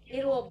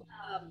 It'll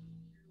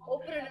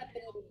open it up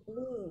and it'll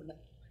bloom.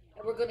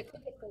 And we're going to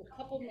cook it for a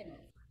couple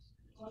minutes.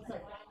 I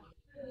can't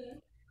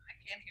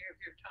hear if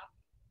you're talking.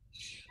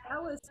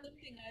 That was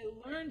something I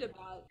learned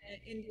about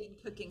Indian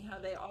cooking, how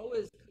they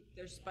always cook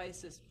their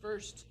spices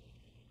first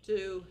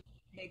to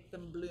make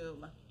them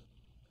bloom.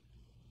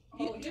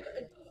 Do other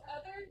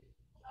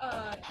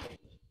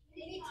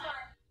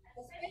anytime,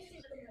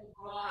 especially when they're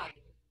dry.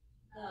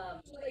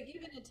 So like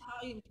even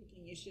Italian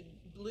cooking, you should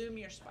bloom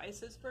your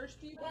spices first.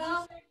 Do you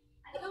Well, I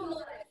don't know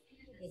that I see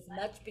it as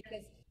much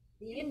because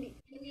the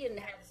Indian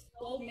has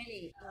so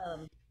many,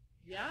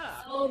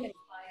 so many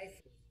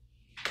spices.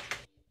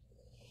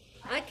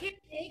 I can't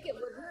take it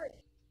would hurt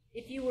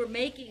if you were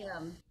making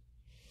them.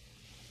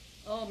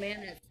 Oh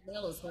man, that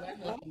smell is what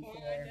I'm looking for.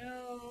 I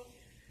know.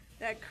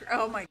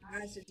 Oh my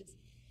gosh, it just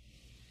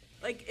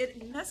like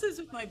it messes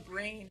with my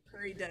brain.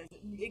 Curry does.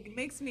 It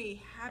makes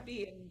me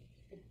happy and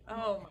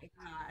oh my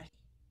gosh.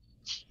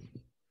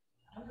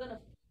 I'm gonna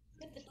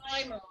put the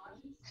timer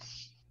on.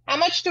 How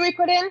much do we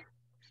put in?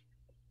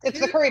 It's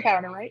the curry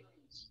powder, right?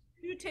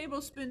 2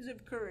 tablespoons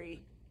of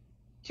curry.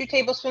 2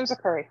 tablespoons of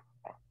curry.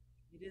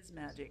 It is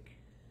magic.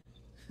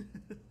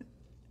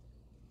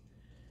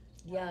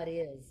 Yeah, it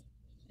is.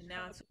 And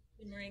now it's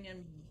simmering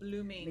and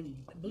blooming.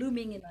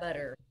 Blooming in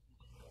butter.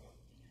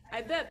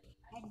 I bet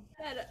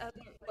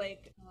other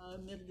like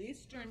Middle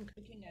Eastern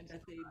cooking, I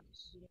bet they do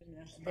in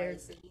their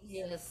There's spices.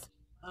 yes.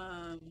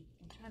 I'm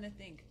trying to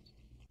think.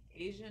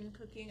 Asian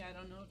cooking, I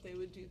don't know if they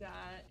would do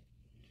that.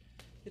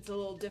 It's a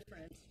little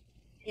different.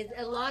 It's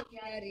a lot.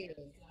 Yeah, it is.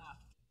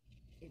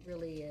 It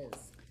really is.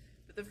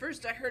 But the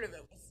first I heard of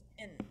it was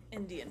in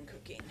Indian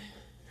cooking.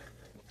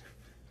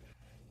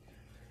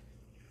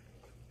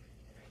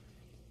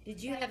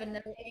 Did you have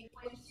another egg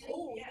question?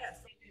 Oh yes.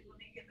 Okay, let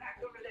me get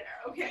back over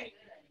there. Okay.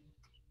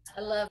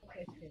 I love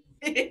questions.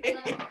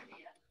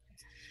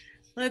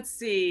 Let's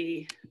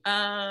see.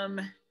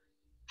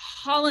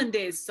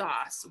 Hollandaise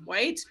sauce,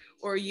 white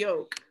or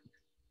yolk?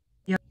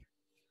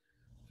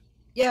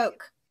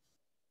 Yolk.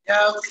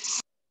 Yolk.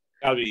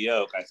 Gotta be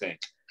yolk, I think.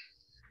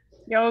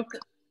 Yolk.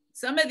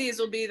 Some of these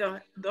will be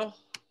the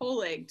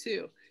whole egg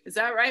too. Is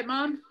that right,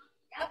 Mom?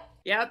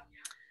 Yep. Yep.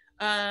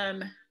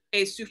 A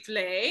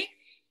souffle.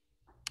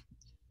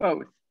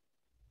 Both.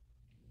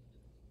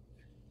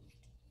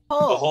 The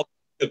Whole. whole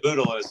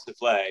caboodle is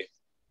souffle.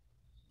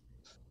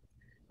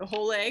 The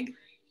whole egg.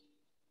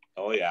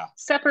 Oh yeah.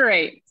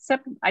 Separate.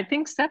 I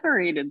think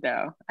separated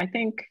though. I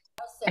think.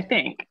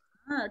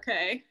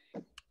 Okay.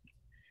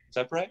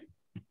 Separate?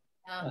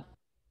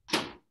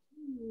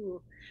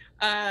 Ooh.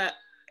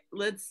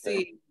 Let's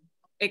see.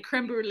 A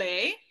creme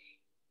brulee.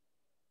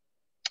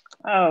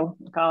 Oh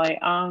golly.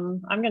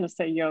 I'm gonna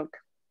say yolk.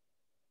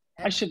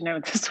 I should know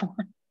this one.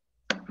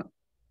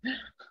 Is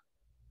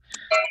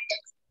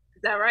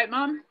that right,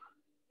 Mom?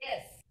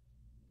 Yes.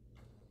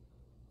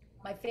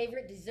 My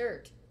favorite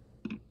dessert.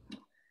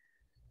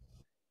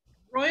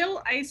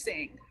 Royal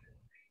icing.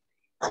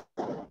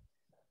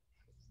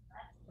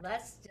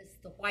 That's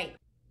just the white.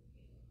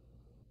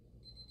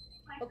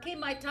 Okay,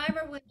 my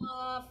timer went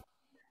off.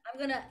 I'm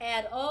gonna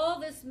add all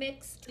this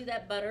mix to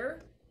that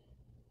butter.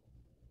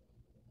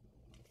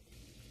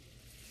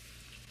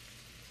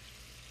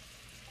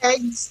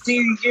 Eggs do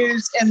you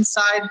use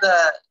inside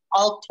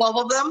all 12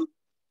 of them?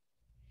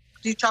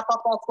 Do you chop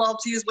up all 12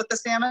 to use with the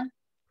salmon?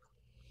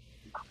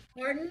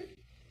 Pardon?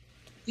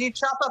 Do you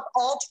chop up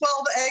all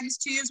 12 eggs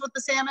to use with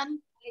the salmon?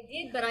 I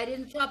did, but I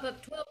didn't chop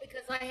up 12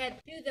 because I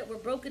had 2 that were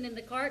broken in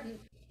the carton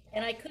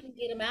and I couldn't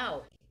get them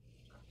out.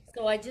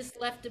 So I just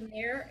left them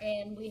there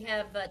and we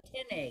have 10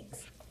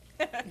 eggs.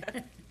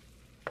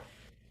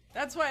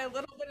 That's why a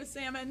little bit of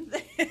salmon,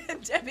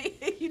 Debbie,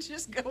 you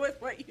just go with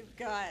what you've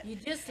got. You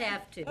just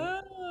have to.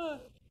 Oh.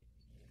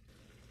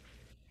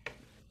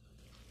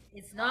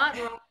 It's not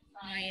rocket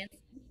science.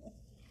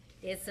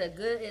 It's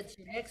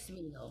your next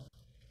meal.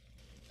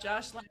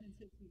 Josh Lyman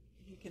says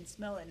he can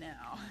smell it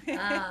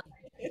now.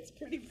 It's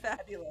pretty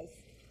fabulous.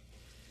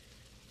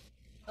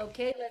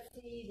 Okay, let's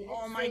see. The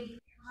Oh next my thing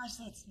gosh,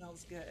 that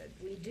smells good.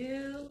 we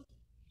do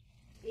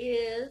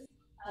is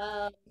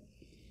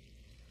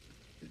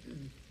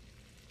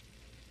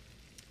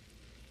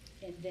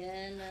and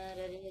then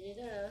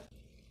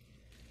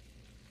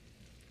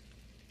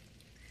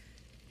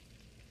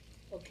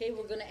okay,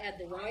 we're gonna add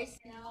the rice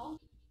now.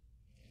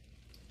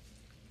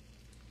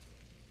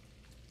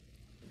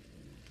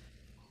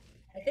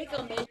 I think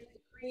I'll measure the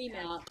cream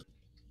out.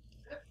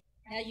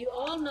 Now you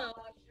all know,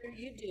 I'm sure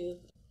you do,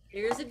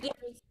 there is a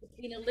difference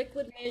between a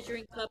liquid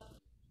measuring cup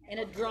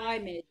and a dry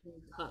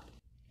measuring cup.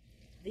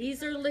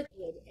 These are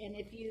liquid, and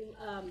if you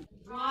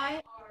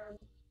dry are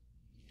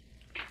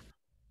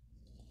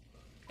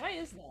Why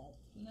is that?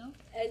 You know?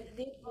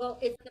 well,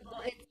 it's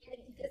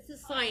a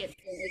science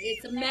thing.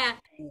 It's a math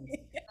thing.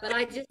 But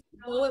I just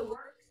know it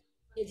works.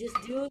 You just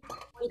do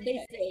what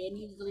they say and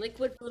use the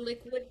liquid for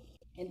liquid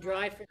and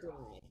dry for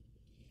dry.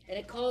 And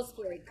it calls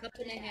for 1.5 cups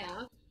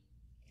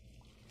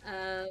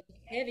of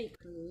heavy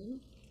cream.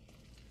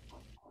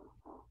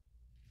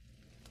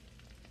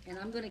 And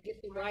I'm going to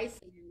get the rice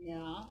in here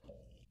now.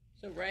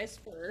 So rice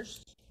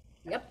first.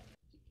 Yep.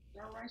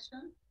 Your rice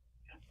done?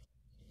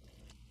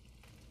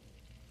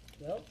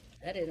 Well,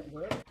 that didn't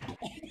work.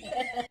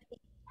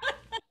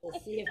 We'll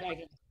see if I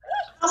can.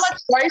 How much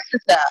rice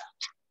is that?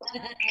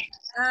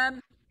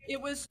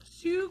 It was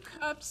 2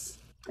 cups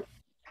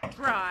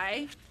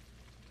dry.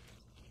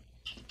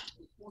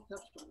 4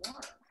 cups of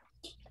water.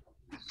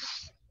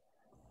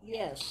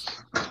 Yes.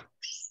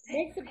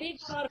 Makes a big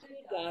pot of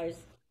food,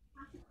 guys.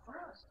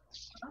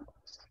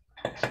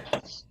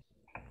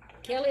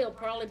 Kelly will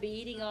probably be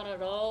eating on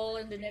it all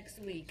into next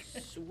week.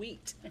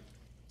 Sweet.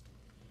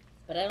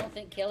 But I don't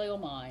think Kelly will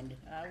mind.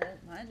 I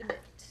won't mind a bit.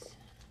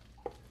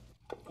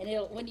 And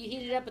when you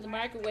heat it up in the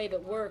microwave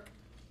at work,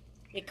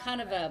 it kind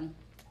of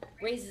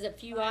raises a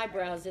few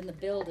eyebrows in the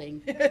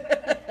building.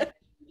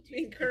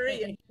 Between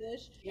curry and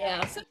fish.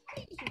 Yeah.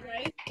 Sometimes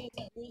rice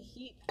doesn't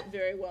reheat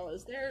very well.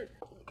 Is there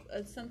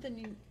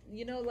something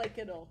you know, like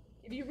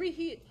if you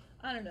reheat,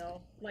 I don't know,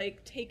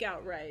 like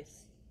takeout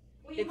rice?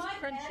 Well, you It's might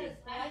add crunchy. a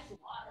splash of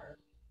water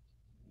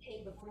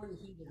before you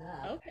heat it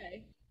up.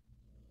 Okay.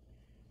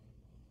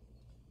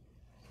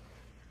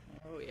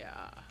 Oh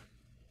yeah.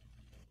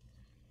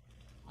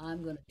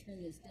 I'm going to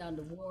turn this down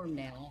to warm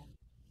now.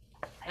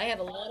 I have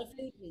a lot of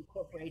food to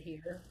incorporate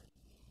here.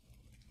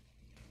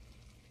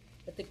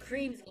 but the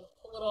cream's gonna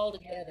pull it all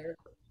together.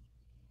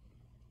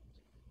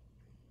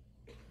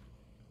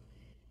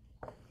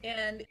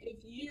 And if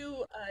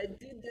you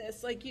did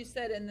this, like you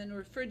said, and then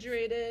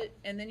refrigerate it,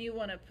 and then you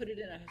want to put it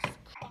in a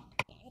crock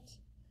pot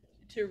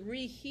to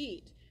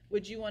reheat,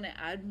 would you want to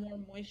add more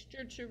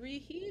moisture to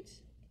reheat?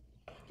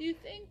 Do you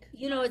think?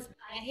 You know,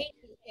 I hate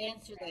to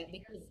answer that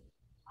because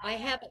I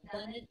haven't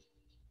done it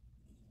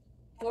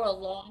for a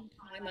long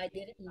time. I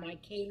did it in my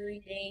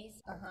catering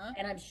days,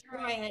 and I'm sure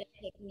I had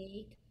a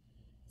technique.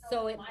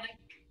 So it might,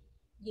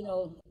 you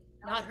know,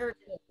 not hurt.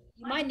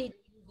 You might need to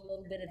use a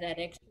little bit of that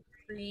extra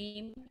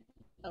cream.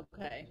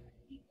 Okay.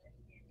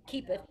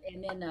 Keep it,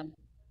 and then,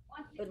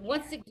 but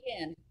once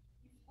again,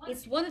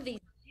 it's one of these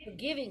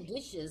forgiving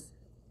dishes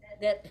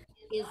that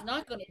is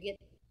not going to get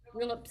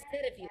real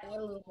upset if you add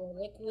a little more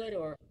liquid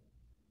or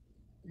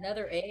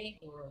another egg,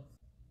 or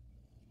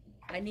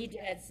I need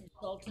to add some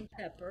salt and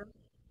pepper.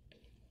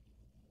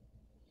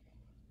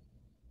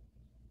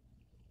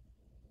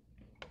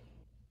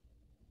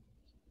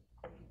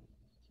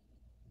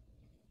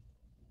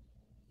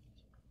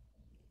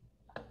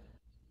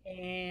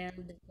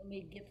 And let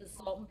me get the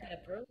salt and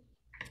pepper.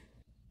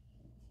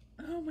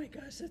 Oh my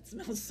gosh, that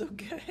smells so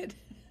good.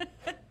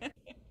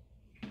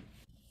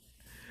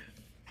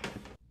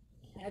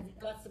 I've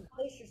got some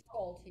kosher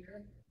salt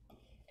here.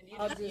 And you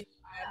I'll just,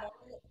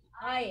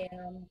 I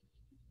am.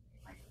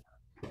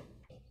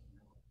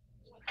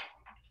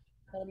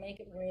 Gotta make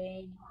it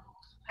rain.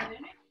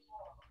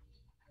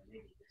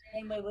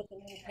 Same way with the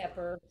little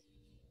pepper.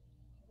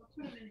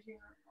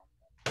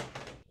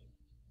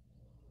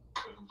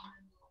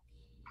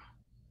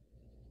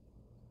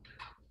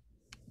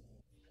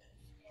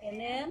 And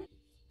then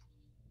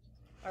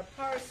our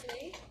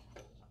parsley.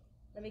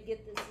 Let me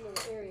get this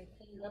little area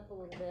cleaned up a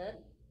little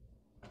bit.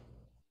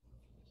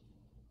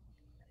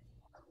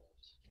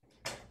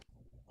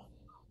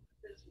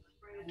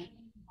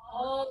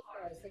 All the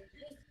parsley,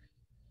 just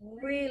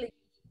really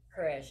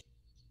fresh.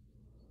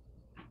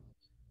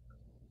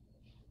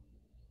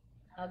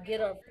 I'll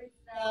get our fruit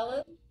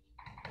salad.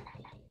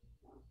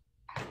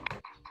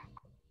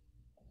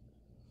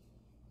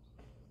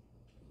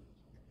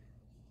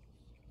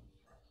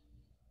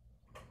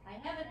 I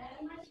haven't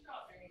had my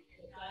strawberries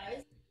yet,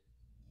 guys.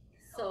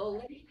 So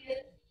let me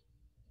get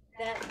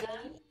that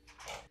done.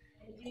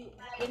 If you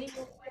have any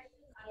more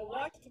questions, I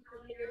washed it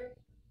earlier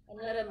and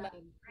let them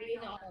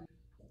drain on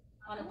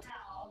a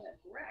towel.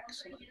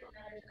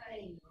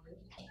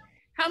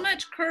 How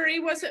much curry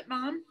was it,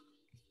 Mom?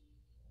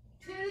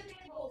 2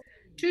 tablespoons.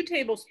 2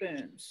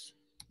 tablespoons.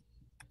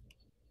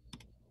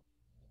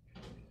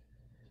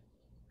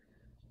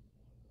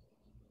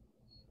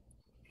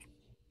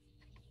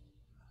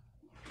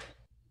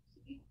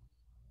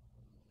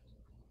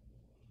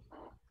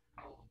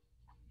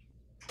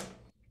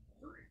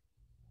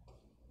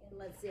 And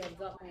let's see, I've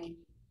got my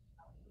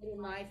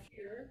little knife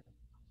here.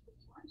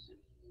 It's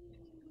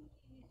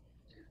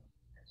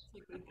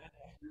like we got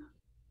a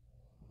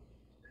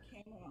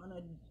camera on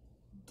a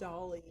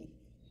dolly,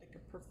 like a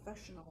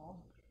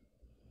professional.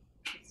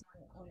 It's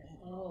not on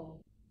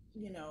a,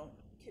 you know,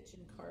 kitchen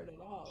cart at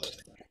all.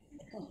 It's like,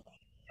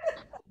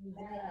 Move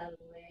that out of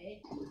the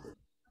way.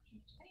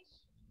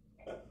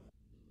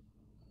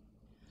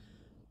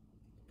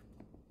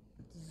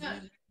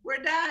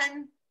 We're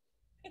done.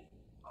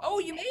 oh,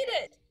 you made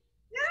it!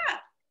 Yeah.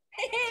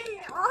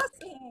 Hey,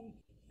 awesome!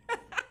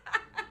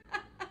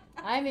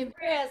 I'm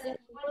impressed.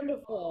 It's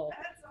wonderful.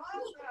 That's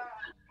awesome.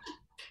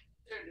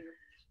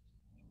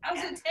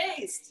 How's it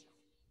taste?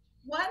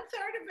 1/3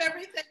 of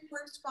everything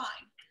works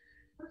fine.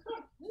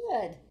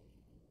 Good.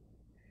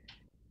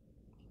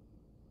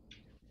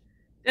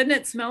 Doesn't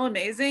it smell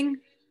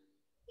amazing?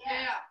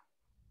 Yeah.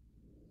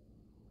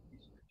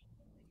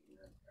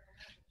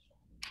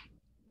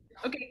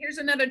 Okay, here's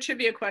another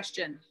trivia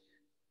question.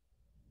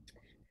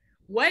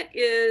 What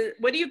do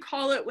you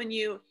call it when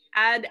you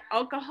add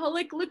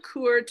alcoholic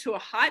liqueur to a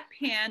hot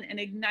pan and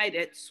ignite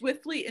it,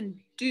 swiftly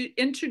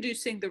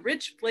introducing the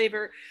rich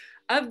flavor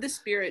of the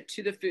spirit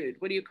to the food?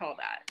 What do you call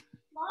that?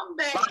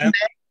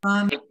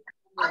 Flambe.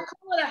 I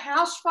call it a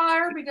house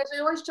fire because they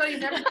always tell you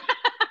never.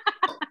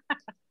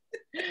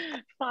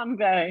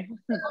 Flambe.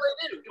 That's all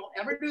they do. Don't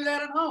ever do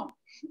that at home.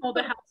 Oh,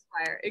 the house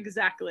fire,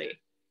 exactly.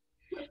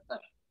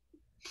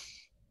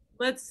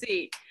 Let's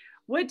see.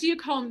 What do you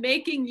call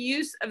making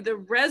use of the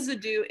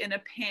residue in a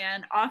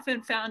pan,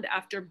 often found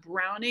after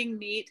browning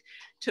meat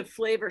to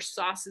flavor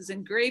sauces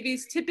and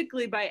gravies,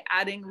 typically by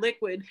adding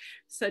liquid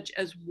such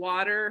as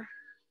water,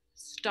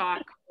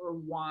 stock, or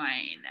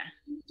wine?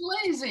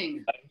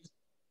 Glazing.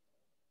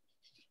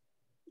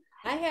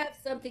 I have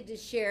something to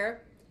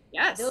share.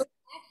 Yes. Those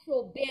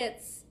actual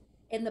bits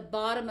in the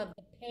bottom of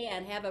the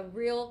pan have a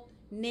real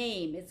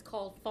name. It's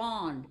called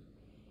fond.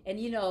 And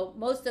you know,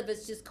 most of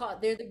us just call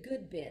it, they're the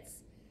good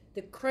bits.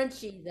 The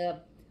crunchy,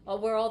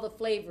 where all the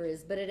flavor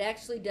is, but it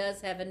actually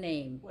does have a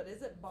name. What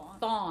is it?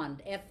 Bond?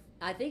 Fond.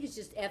 I think it's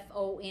just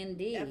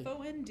F-O-N-D.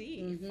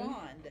 F-O-N-D. Mhm.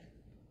 Fond.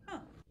 Huh.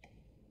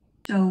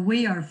 So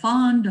we are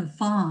fond of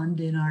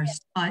fond in our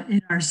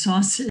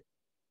sauces.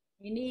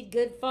 You need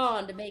good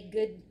fond to make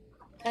good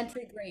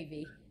country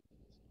gravy.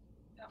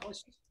 That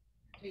was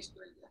tastes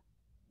very good.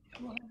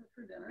 We'll have it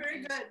for dinner.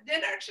 Very good.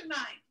 Dinner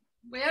tonight.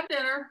 We have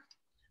dinner.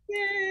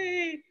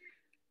 Yay!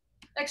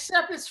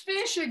 Except it's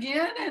fish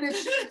again, and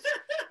it's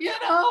you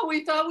know,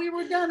 we thought we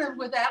were done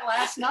with that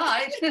last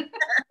night.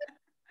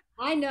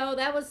 I know,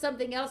 that was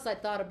something else I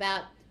thought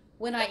about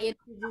when I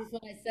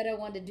said I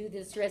wanted to do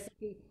this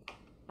recipe.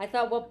 I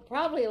thought, well,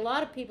 probably a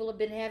lot of people have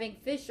been having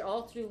fish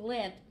all through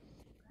Lent,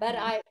 but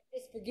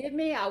just forgive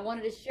me, I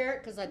wanted to share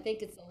it because I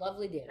think it's a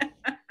lovely dish.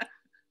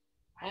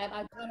 I'm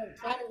kind of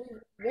trying to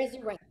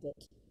resurrect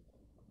it.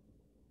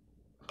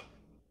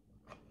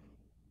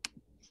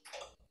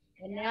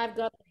 And now I've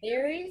got the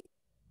berries.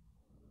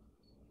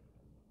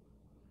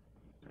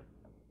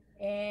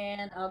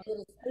 And I'll get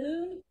a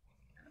spoon.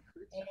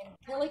 And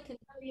Kelly can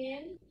come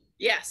in.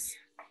 Yes.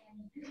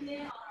 And zoom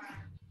in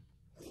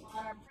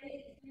on our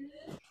plate of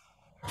food.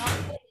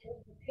 I'll get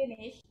it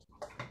finished.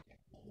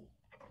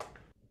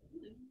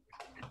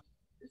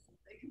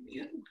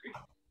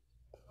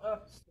 Oh,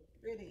 so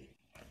pretty.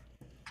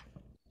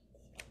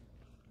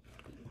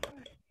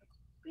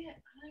 Bit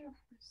higher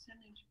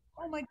percentage.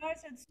 Oh my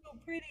gosh, it's so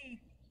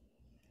pretty.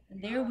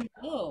 And there we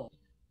go.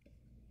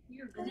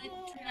 Doesn't it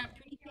turn out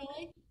pretty,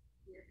 Kelly?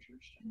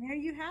 And there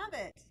you have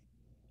it.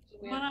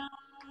 Wow,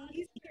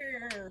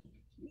 Easter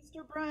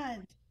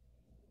brunch.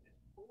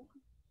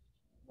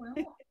 Well,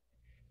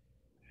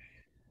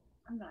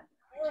 I'm not.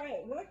 All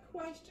right, what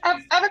question?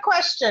 I have a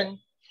question.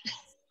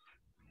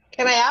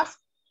 Can I ask?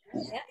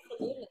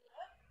 Absolutely.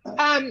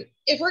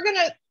 If we're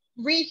gonna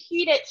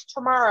reheat it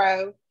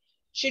tomorrow,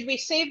 should we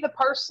save the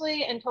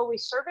parsley until we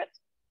serve it?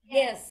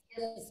 Yes,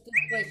 that's a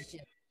good question.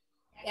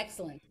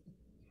 Excellent.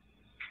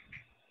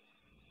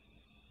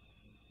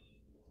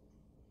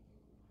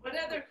 What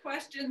other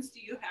questions do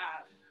you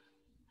have?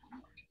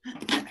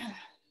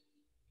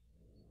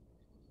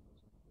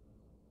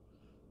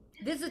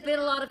 This has been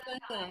a lot of fun,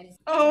 guys.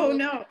 Oh,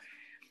 no.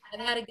 I've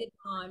had a good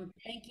time.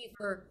 Thank you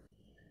for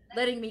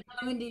letting me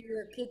come into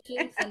your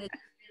kitchens, and it's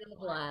been a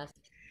blast.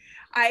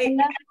 We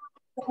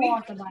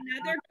have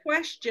another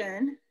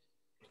question.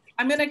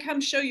 I'm going to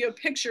come show you a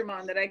picture,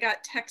 Mom, that I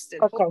got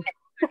texted. Okay.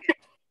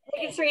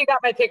 Making sure you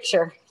got my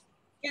picture.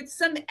 It's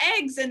some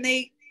eggs, and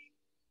they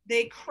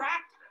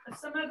cracked.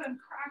 Some of them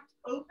cracked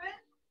open.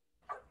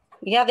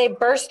 Yeah, they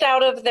burst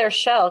out of their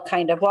shell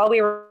kind of while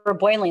we were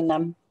boiling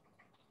them.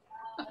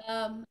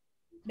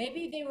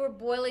 Maybe they were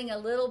boiling a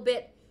little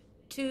bit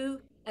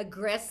too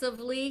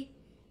aggressively.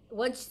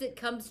 Once it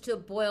comes to a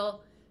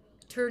boil,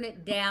 turn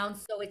it down.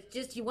 So it's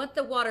just, you want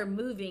the water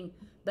moving,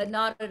 but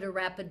not at a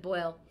rapid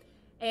boil.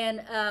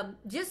 And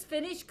just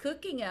finish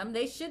cooking them.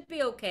 They should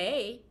be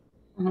okay.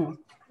 Mm-hmm.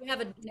 You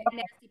have a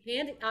nasty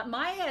pan.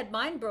 I had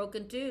mine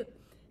broken too.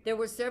 There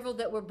were several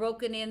that were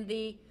broken in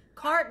the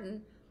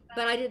carton,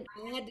 but I had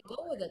to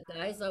go with it,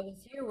 guys. I was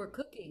here, we're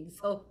cooking.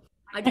 So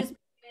I just,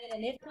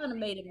 and it kind of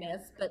made a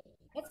mess, but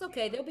that's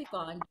okay. They'll be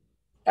fine.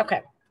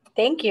 Okay.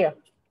 Thank you.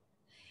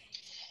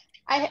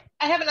 I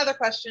have another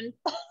question.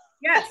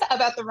 Yes.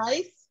 About the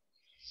rice.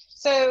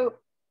 So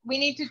we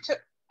need to,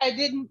 I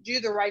didn't do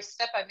the rice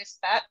step. I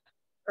missed that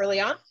early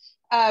on.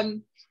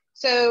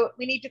 So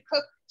we need to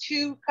cook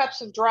 2 cups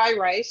of dry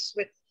rice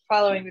with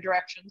following the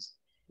directions.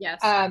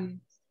 Yes.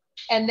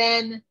 And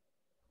then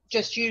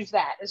just use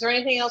that. Is there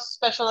anything else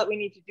special that we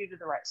need to do to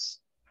the rice?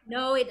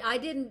 No, I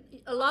didn't.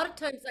 A lot of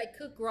times I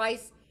cook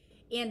rice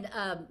in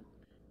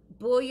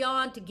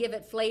bouillon to give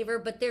it flavor,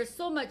 but there's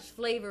so much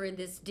flavor in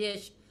this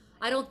dish.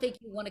 I don't think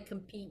you want to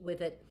compete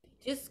with it.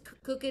 Just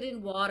cook it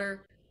in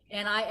water.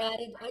 And I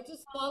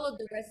just followed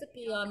the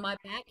recipe on my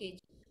package.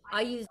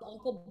 I used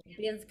Uncle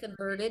Ben's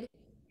converted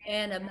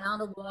and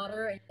amount of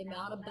water and the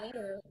amount of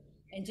butter,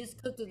 and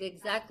just cooked it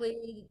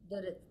exactly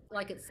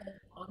like it said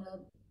on the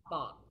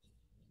box.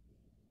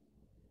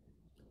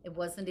 It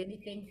wasn't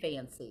anything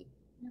fancy.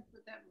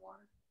 Put that in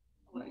water.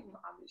 Like,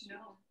 obviously.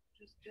 No,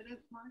 just did it,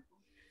 Michael.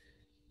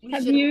 We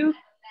Have should you- have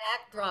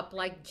a backdrop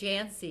like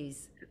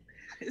Jancy's.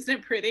 Isn't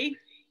it pretty?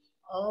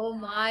 Oh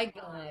my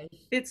gosh.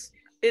 It's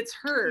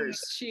hers.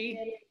 She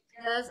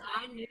Yes,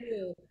 I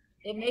knew.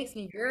 It makes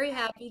me very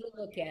happy to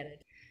look at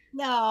it.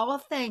 No, well,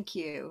 thank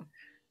you.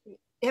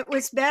 It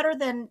was better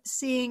than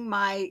seeing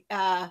my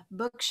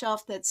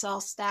bookshelf that's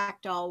all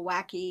stacked, all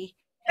wacky,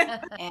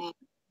 and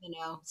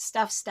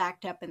stuff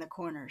stacked up in the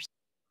corners.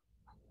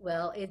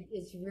 Well,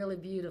 it's really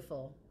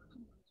beautiful.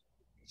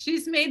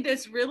 she's made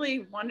this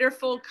really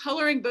wonderful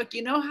coloring book.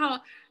 You know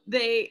how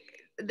they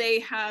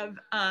have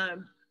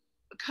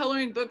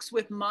coloring books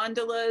with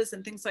mandalas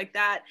and things like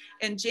that.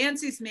 And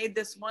Jancy's made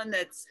this one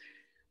that's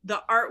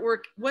the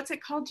artwork. What's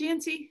it called,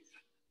 Jancy?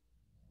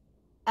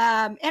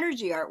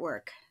 Energy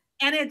artwork.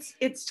 And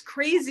it's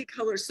crazy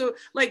colors. So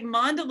like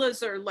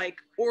mandalas are like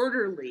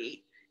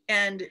orderly,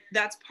 and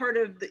that's part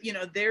of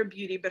the, their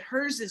beauty, but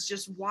hers is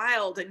just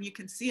wild, and you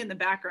can see in the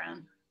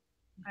background.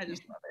 I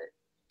just love it.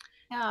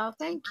 Oh,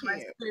 thank you.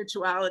 My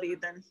spirituality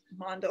than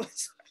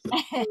mandalas.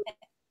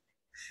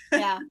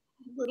 Yeah.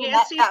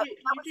 Nancy,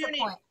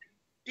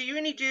 do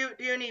you do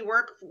any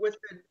work with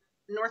the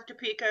North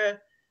Topeka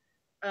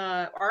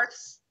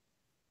arts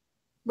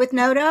With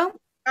Noto?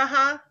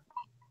 Uh-huh.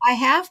 I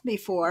have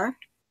before.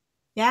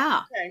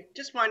 Yeah. Okay.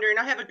 Just wondering.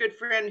 I have a good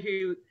friend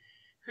who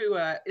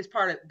is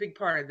big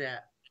part of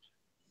that.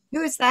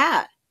 Who is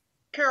that?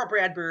 Carol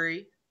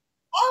Bradbury.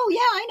 Oh, yeah,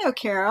 I know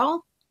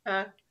Carol.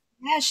 Huh?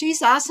 Yeah,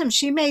 she's awesome.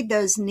 She made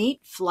those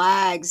neat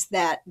flags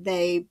that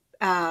they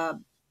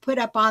put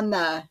up on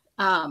the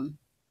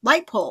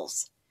light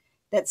poles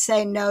that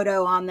say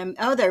Noto on them.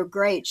 Oh, they're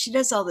great. She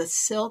does all the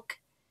silk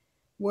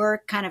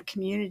work, kind of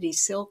community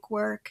silk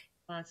work.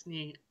 Oh, that's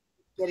neat.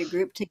 Get a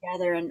group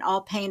together and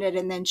all painted,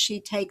 and then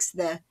she takes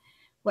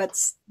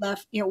what's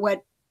left,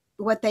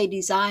 what they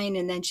design,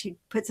 and then she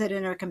puts it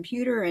in her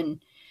computer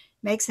and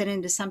makes it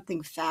into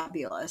something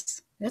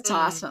fabulous. It's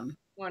awesome.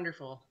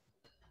 Wonderful.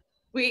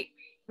 We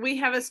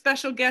have a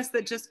special guest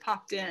that just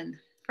popped in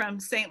from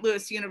St.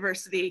 Louis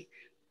University.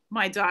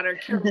 My daughter,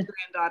 Carol's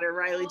granddaughter,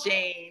 Riley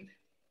Jane.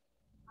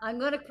 I'm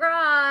gonna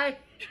cry.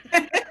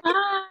 Hi.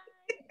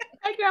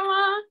 Hi,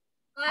 Grandma.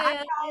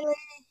 Hi, Riley.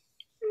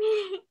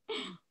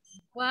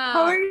 Wow.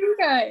 How are you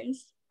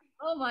guys?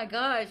 Oh my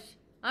gosh,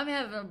 I'm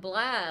having a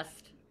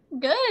blast.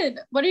 Good.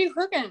 What are you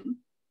cooking?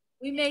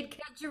 We made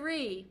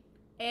kedgeree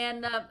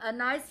and a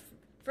nice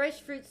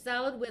fresh fruit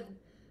salad with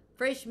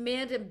fresh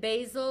mint and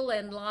basil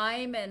and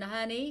lime and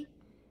honey.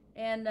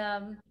 And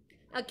a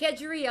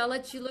kedgeree, I'll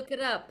let you look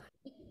it up.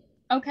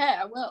 Okay,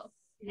 I will.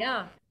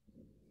 Yeah.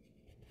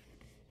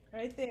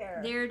 Right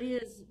there. There it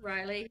is,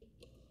 Riley.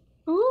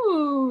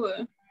 Ooh.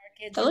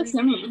 That looks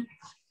yummy.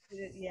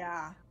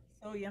 Yeah,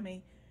 so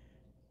yummy.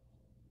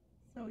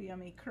 So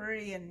yummy.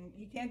 Curry, and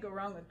you can't go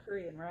wrong with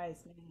curry and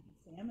rice, man.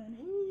 Salmon,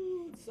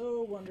 ooh,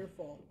 so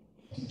wonderful.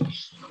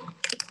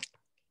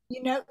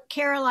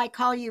 Carol, I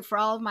call you for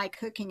all of my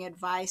cooking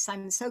advice.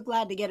 I'm so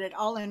glad to get it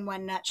all in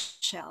one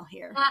nutshell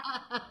here.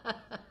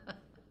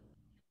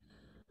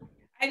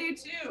 I do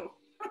too.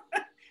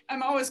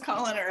 I'm always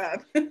calling her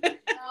up. I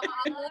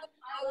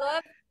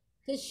love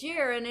to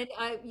share, and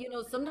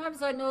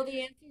sometimes I know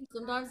the answer, and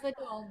sometimes I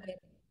don't. But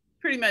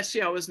Pretty much,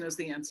 she always knows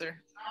the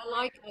answer. I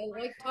like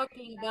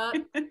talking about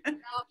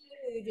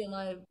food, and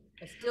I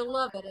still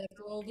love it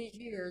after all these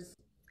years.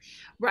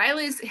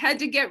 Riley's had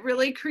to get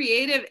really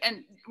creative,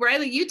 and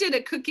Riley, you did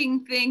a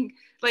cooking thing,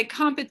 like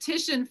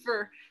competition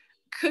for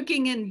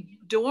cooking in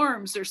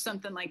dorms or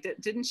something like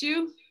that, didn't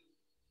you?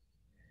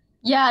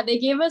 Yeah, they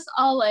gave us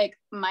all like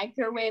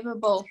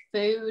microwavable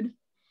food.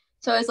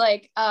 So it's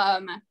like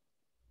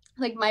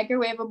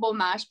microwavable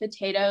mashed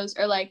potatoes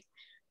or like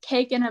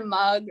cake in a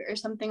mug or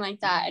something like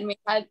that. And we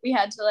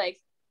had to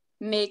like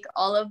make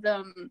all of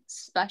them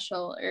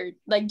special or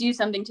like do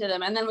something to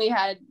them. And then we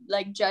had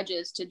like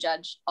judges to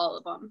judge all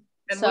of them.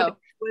 And so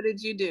what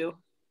did you do?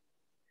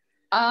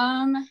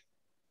 I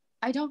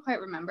don't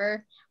quite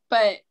remember,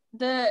 but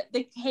the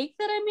cake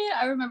that I made,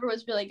 I remember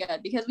was really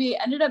good because we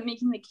ended up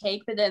making the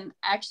cake, but then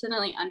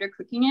accidentally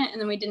undercooking it. And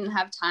then we didn't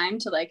have time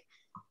to like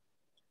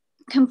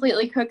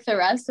completely cook the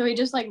rest. So we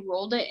just like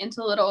rolled it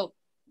into little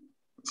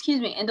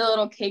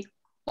cake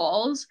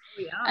balls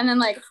and then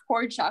like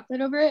poured chocolate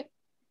over it.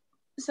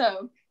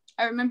 So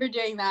I remember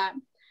doing that.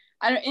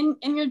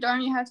 In your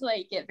dorm, you have to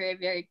like get very,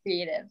 very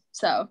creative.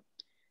 So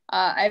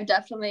I've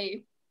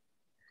definitely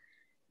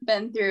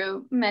been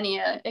through many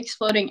a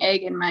exploding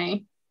egg in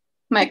my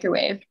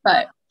microwave,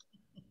 but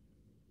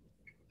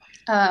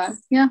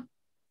yeah.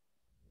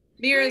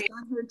 Mira's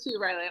on here too,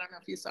 Riley. I don't know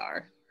if you saw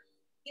her.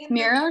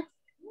 Mira?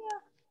 Yeah.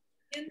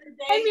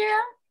 Hi,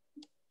 Mira.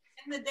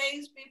 In the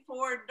days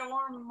before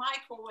dorm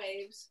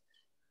microwaves,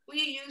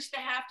 we used to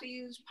have to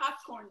use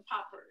popcorn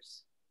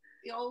poppers,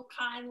 the old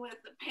kind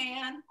with the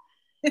pan.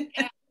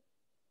 And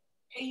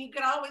you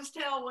could always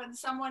tell when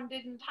someone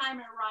didn't time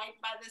it right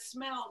by the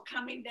smell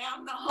coming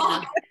down the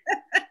hall.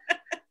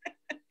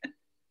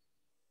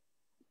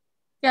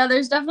 Yeah,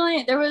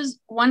 there was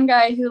one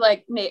guy who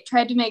like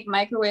tried to make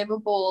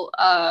microwavable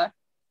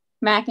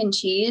mac and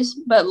cheese,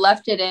 but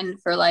left it in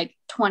for like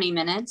 20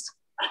 minutes.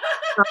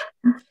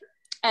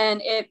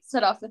 And it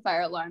set off the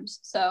fire alarms.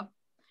 So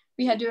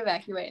we had to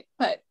evacuate,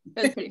 but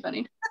it was pretty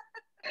funny.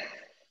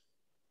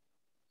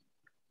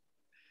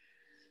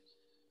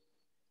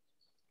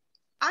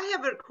 I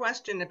have a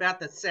question about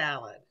the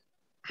salad.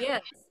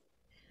 Yes.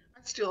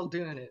 I'm still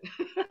doing it.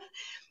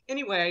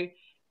 Anyway,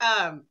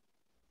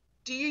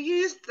 do you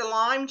use the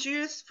lime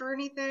juice for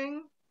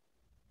anything?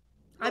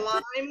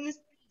 Limes?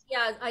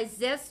 Yeah, I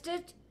zest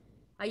it.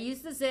 I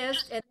use the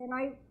zest, and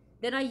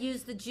then I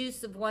use the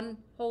juice of one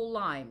whole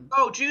lime.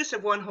 Oh, juice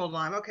of one whole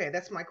lime. Okay,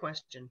 that's my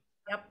question.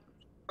 Yep.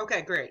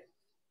 Okay, great.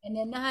 And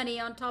then the honey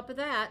on top of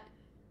that.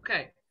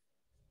 Okay.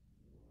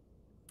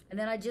 And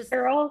then I just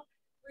Carol,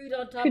 fruit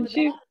on top could of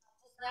you- that.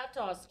 Just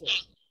now tossed it.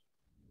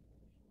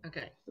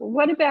 Okay.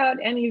 what about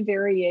any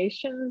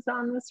variations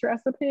on this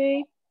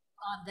recipe?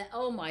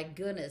 Oh my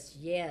goodness,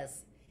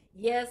 yes.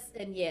 Yes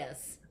and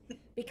yes.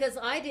 Because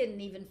I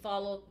didn't even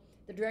follow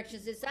the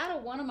directions. It's out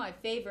of one of my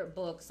favorite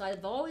books.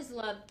 I've always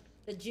loved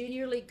the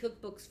Junior League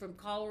cookbooks from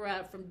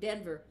Colorado, from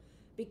Denver,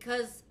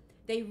 because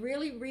they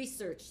really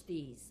research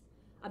these.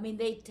 I mean,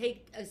 they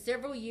take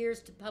several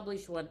years to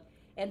publish one,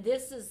 and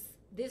this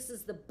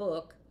is the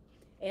book,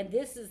 and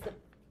this is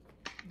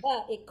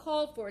but it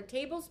called for a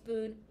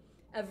tablespoon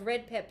of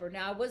red pepper.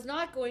 Now, I was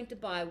not going to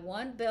buy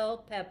one bell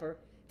pepper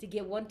to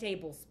get 1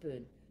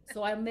 tablespoon,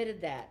 so I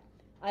omitted that.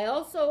 I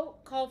also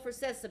called for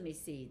sesame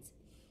seeds.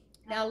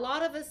 Now, a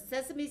lot of us,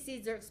 sesame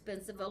seeds are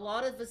expensive. A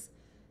lot of us,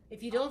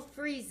 if you don't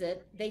freeze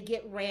it, they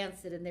get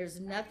rancid, and there's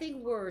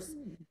nothing worse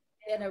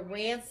than a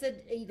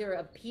rancid, either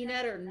a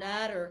peanut or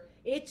nut, or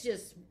it's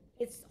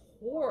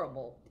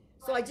horrible.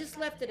 So I just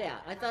left it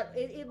out. I thought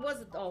it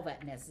wasn't all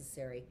that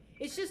necessary.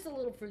 It's just a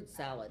little fruit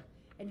salad.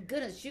 And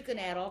goodness, you can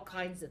add all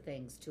kinds of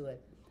things to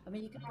it. I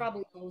mean, you could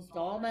probably roast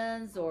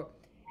almonds or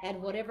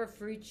add whatever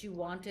fruits you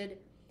wanted.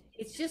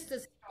 It's just a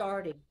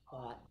starting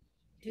spot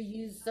to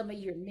use some of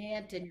your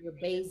mint and your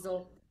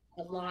basil,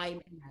 a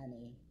lime, and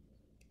honey.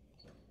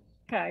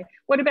 Okay.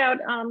 What about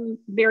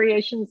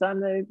variations on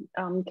the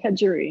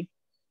kedgeree?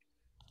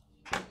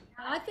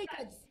 I think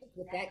I'd stick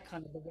with that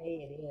kind of the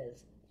way it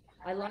is.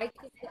 I like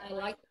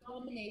the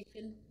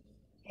combination,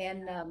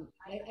 and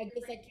I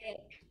guess I can't.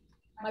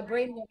 My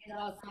brain won't get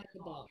outside the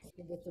box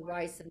with the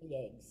rice and the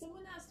eggs.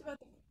 Someone asked about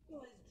the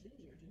crystallized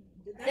ginger.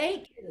 Did that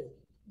Thank you.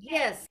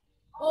 Yes.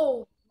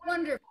 Oh,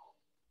 wonderful.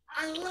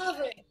 I love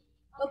it.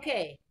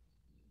 Okay.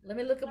 Let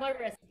me look at my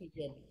recipe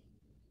then.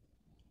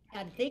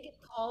 I think it's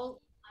called,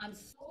 I'm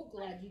so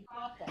glad you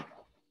caught that.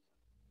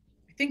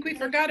 I think we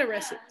forgot a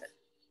recipe.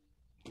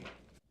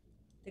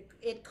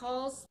 It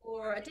calls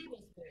for a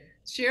tablespoon.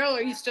 Cheryl,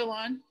 are you still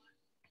on?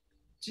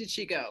 Did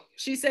she go?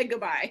 She said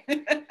goodbye.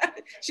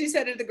 She's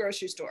headed to the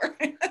grocery store.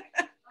 Okay.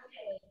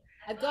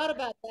 I've got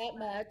about that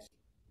much.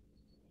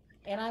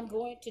 And I'm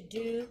going to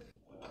do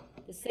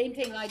the same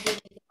thing I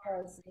did with the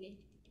parsley.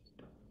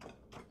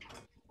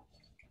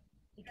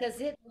 Because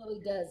it really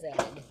does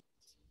add.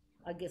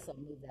 I guess I'll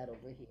move that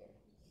over here.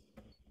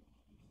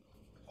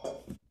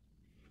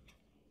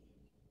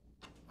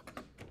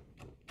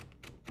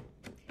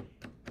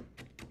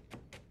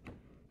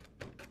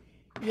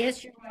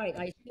 Yes, you're right.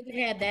 I should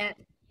have had that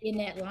in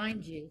that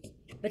lime juice,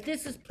 but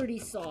this is pretty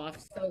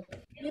soft, so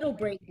it'll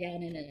break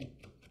down in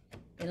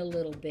a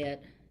little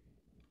bit.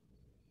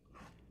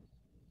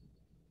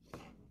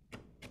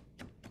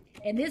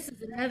 And this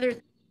is another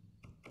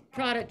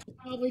product you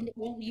probably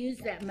won't use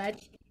that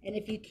much, and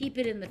if you keep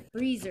it in the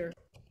freezer,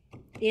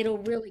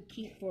 it'll really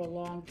keep for a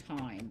long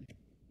time.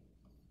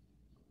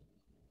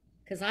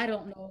 Because I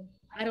don't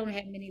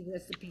have many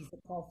recipes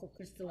that call for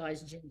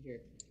crystallized ginger,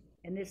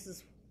 and this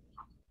is.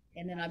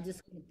 And then I'm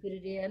just going to put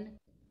it in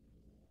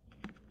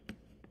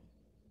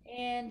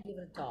and give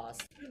it a toss.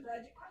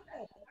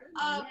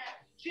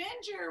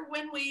 Ginger,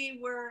 when we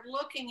were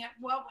looking at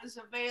what was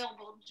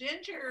available,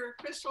 ginger,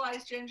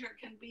 crystallized ginger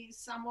can be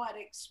somewhat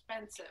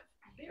expensive.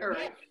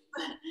 Right.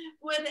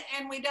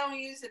 And we don't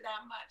use it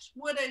that much.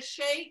 Would a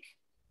shake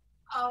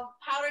of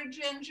powdered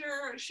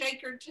ginger, a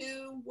shake or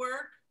two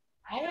work?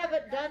 I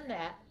haven't done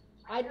that.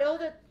 I know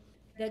that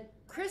the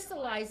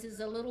crystallized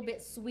is a little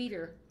bit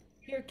sweeter.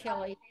 Here,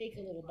 Kelly, take a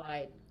little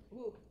bite.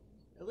 Ooh,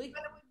 really?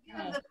 But it would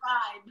give the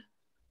vibe.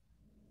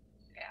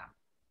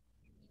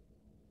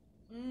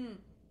 Yeah.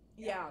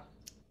 Yeah.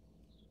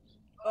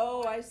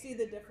 Oh, I see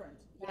the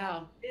difference.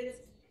 Yeah. It's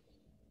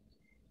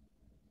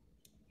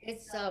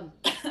I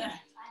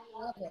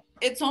love it.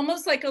 It's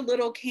almost like a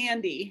little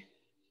candy.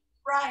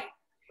 Right.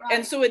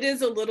 And so it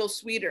is a little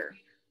sweeter.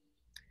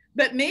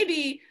 But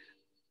maybe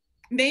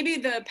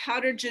the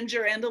powdered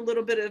ginger and a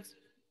little bit of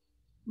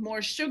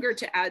more sugar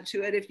to add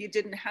to it if you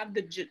didn't have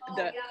the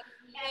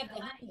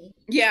honey.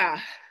 Yeah.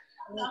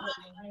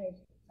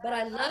 But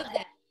I love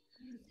that.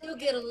 You still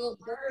get a little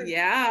burn.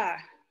 Yeah.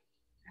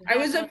 I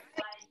was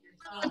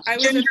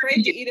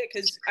afraid to eat it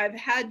because I've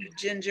had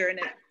ginger and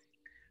it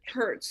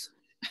hurts.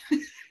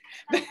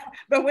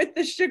 but with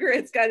the sugar,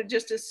 it's got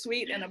just a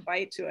sweet and a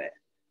bite to it.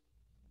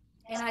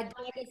 And like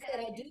I said,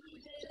 I do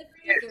keep it in the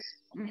freezer.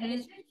 Mm-hmm. And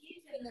it's been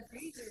keep it in the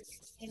freezer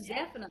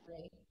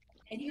indefinitely.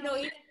 And even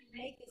if you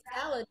make the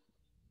salad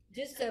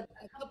just a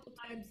couple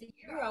times a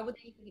year, I would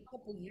think in a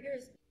couple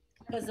years,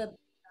 because a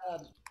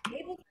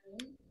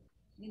tablespoon,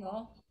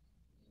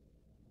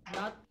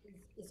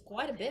 it's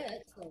quite a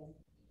bit. So.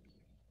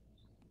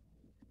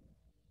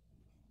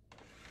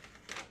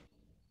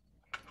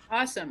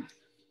 Awesome.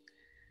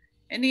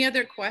 Any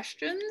other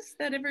questions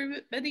that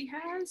everybody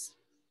has?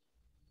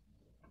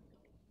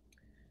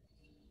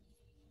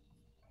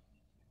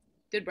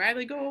 Did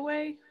Bradley go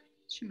away?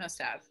 She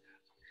must have.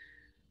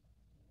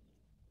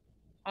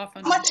 Off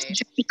on How much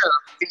ginger are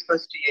we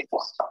supposed to use?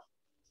 What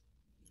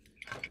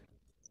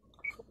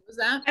was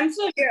that? I'm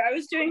still here. I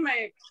was doing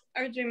my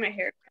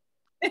hair.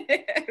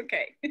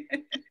 Okay.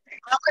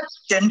 How much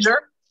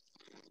ginger?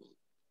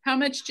 How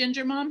much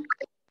ginger, Mom?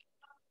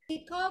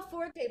 He called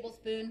for a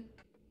tablespoon.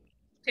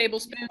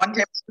 Tablespoon? 1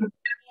 tablespoon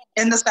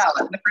in the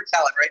salad, in the fruit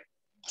salad, right?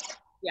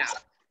 Yeah.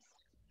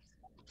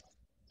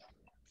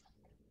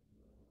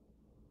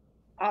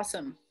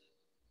 Awesome.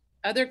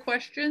 Other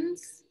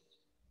questions?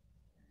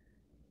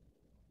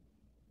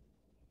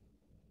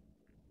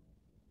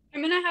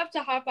 I'm gonna have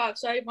to hop off,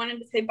 so I wanted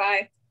to say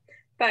bye.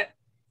 But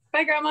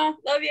bye, Grandma.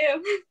 Love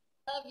you.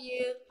 Love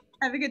you.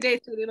 Have a good day,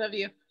 sweetie. Love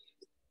you.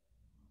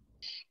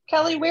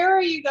 Kelly, where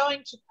are you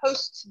going to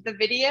post the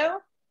video?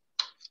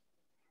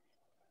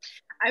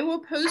 I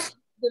will post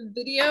the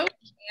video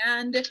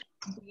and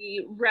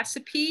the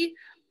recipe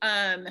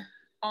on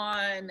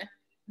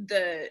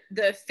the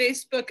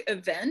Facebook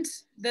event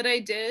that I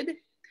did.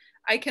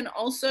 I can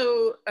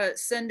also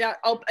send out,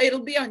 it'll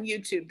be on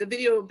YouTube. The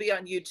video will be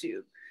on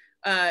YouTube,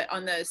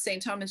 on the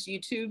St. Thomas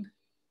YouTube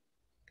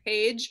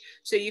page,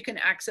 so you can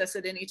access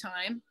it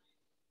anytime.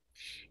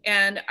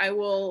 And I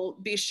will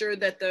be sure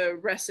that the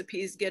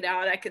recipes get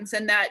out. I can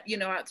send that,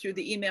 out through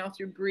the email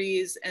through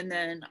Breeze, and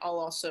then I'll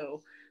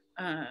also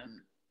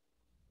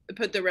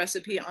put the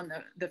recipe on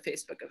the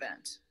Facebook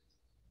event.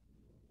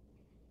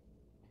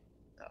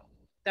 So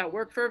that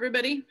work for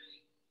everybody?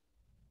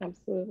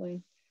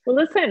 Absolutely. Well,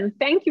 listen,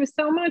 thank you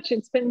so much.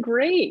 It's been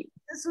great.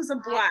 This was a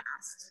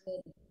blast.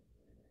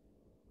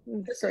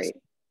 It's great.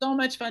 So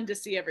much fun to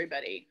see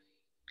everybody.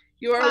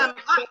 You are.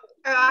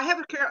 I have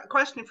a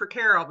question for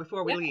Carol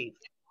before we leave.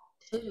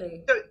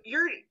 Absolutely. So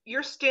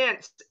your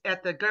stint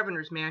at the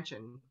governor's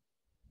mansion.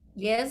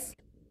 Yes.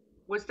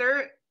 Was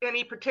there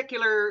any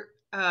particular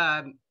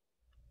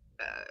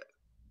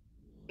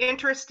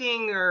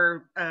interesting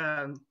or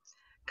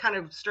kind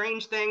of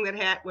strange thing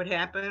that would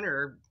happen,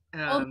 or?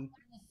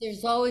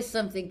 There's always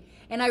something.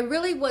 And I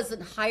really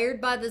wasn't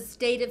hired by the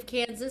state of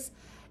Kansas.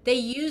 They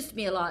used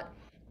me a lot.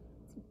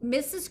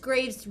 Mrs.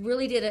 Graves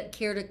really didn't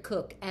care to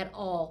cook at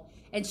all,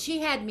 and she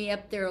had me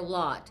up there a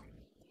lot.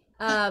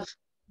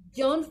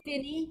 Joan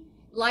Finney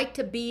liked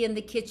to be in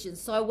the kitchen,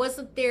 so I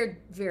wasn't there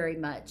very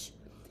much.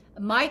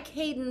 Mike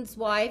Hayden's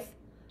wife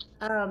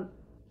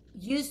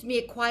used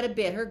me quite a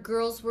bit. Her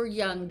girls were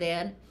young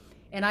then,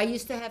 and I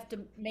used to have to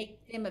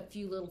make them a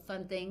few little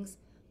fun things.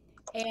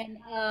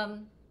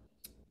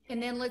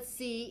 And then let's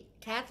see,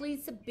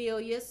 Kathleen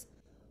Sebelius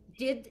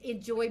did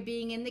enjoy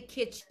being in the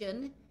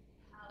kitchen.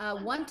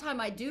 One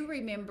time I do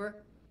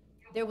remember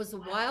there was a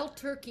wild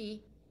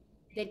turkey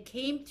that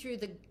came through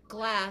the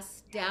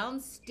glass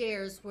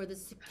downstairs where the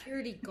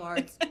security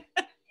guards, and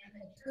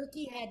the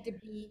turkey had to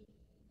be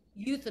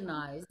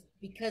euthanized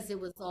because it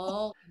was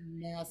all a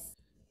mess.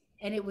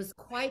 And it was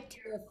quite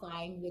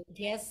terrifying with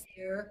guests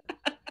there.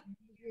 You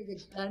hear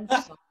the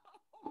gunshot.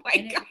 Oh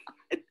my God.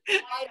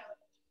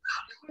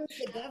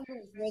 The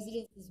governor's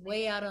residence is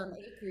way out on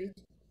acreage,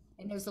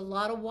 and there's a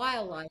lot of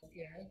wildlife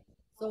there.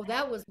 So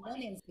that was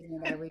one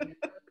incident I remember.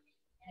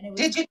 And it was,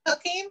 did you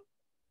cook him?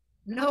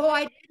 No,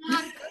 I did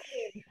not cook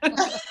him.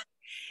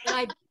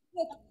 I did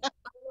cook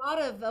a lot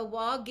of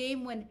wild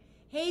game when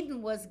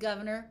Hayden was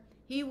governor.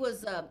 He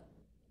was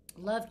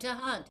loved to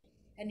hunt,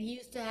 and he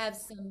used to have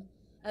some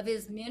of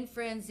his men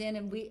friends in,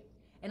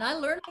 and I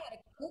learned how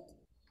to cook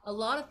a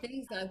lot of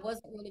things I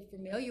wasn't really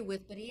familiar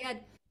with, but he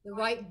had the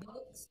right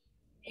books.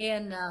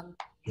 And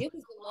it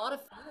was a lot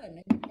of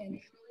fun, and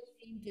really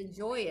seemed to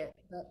enjoy it.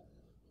 But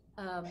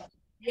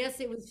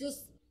yes, it was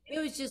just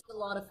a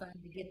lot of fun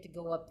to get to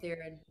go up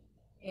there,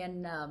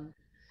 and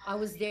I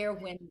was there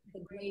when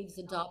the Graves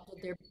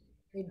adopted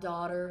their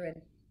daughter,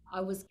 and I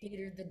was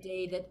catered the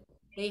day that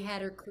they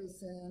had her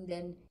christened,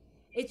 and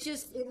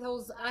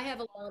I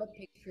have a lot of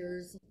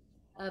pictures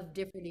of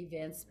different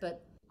events,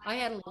 but I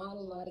had a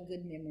lot of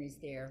good memories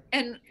there.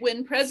 And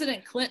when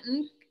President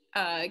Clinton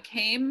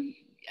came,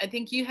 I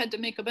think you had to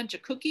make a bunch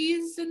of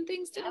cookies and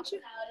things, didn't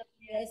you?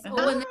 Yes.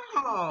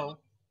 Oh.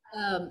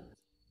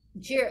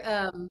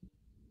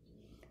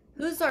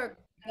 Who's our?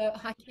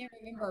 I can't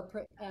remember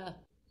our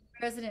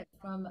president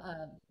from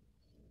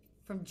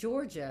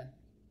Georgia.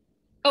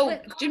 Oh,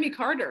 Clinton. Jimmy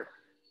Carter.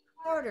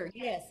 Carter,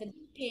 yes, and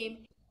he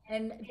came,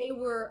 and they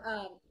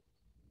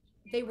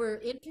were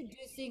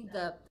introducing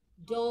the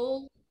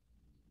Dole.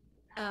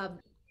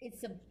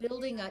 It's a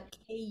building at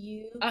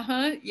KU.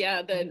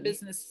 Yeah, the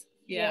business.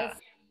 Yeah. Yes.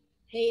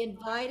 They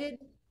invited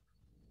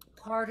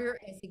Carter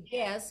as a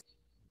guest,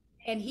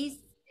 and he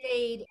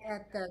stayed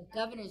at the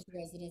governor's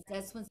residence.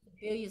 That's when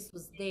Sebelius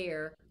was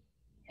there.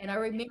 And I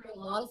remember a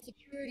lot of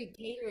security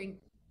catering.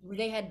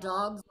 They had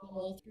dogs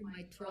all through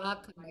my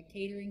truck, my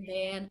catering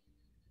van.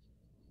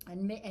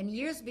 And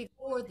years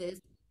before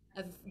this,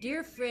 a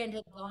dear friend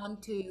had gone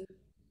to,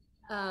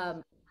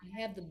 I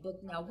have the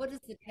book now. What is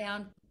the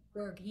town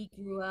where he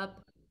grew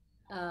up?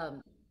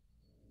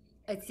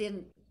 It's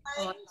in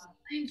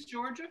Plains,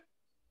 Georgia.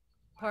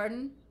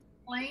 Pardon?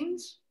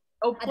 Plains.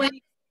 Oh,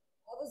 Plains.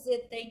 That was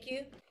it. Thank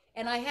you.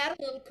 And I had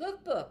a little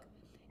cookbook,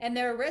 and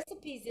there are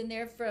recipes in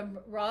there from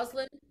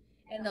Rosalind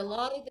and a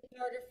lot of the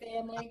Carter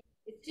family.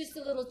 It's just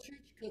a little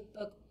church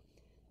cookbook.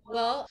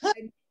 Well, I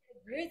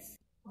made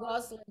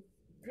Rosalind's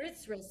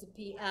grits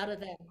recipe out of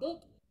that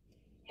book.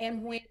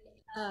 And when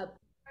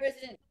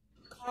President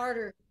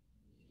Carter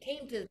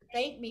came to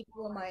thank me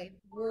for my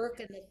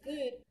work and the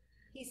food,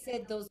 he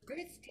said, "Those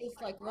grits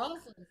taste like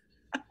Rosalind's."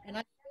 And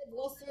I said,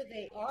 "Well, sir,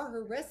 they are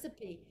her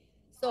recipe."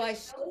 So I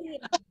showed him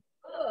the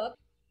book,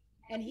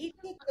 and he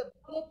took the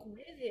book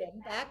with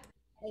him back,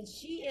 and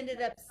she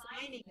ended up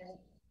signing it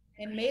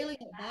and mailing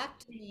it back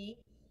to me.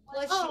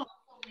 Plus, she also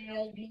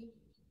mailed me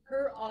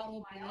her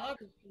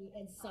autobiography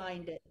and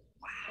signed it.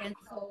 And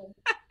so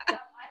I've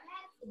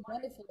had some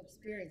wonderful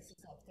experiences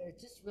up there.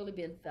 It's just really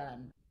been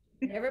fun.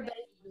 And everybody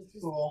was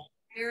just Cool.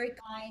 very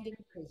kind and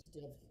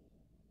appreciative.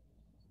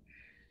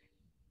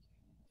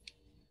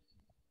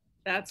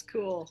 That's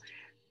cool.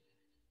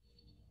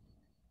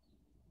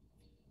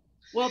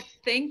 Well,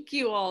 thank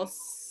you all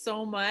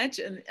so much.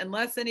 And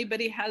unless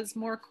anybody has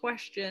more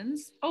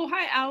questions. Oh,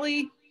 hi,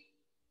 Allie.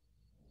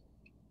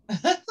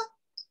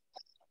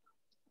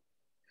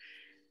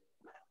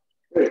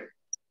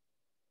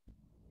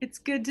 It's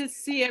good to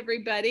see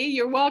everybody.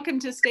 You're welcome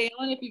to stay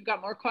on if you've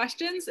got more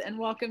questions, and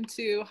welcome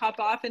to hop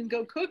off and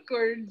go cook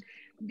or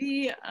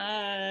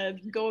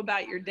go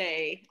about your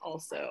day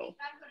also.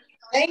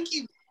 Thank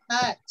you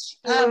very much.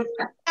 I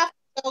have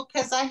to go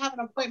because I have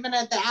an appointment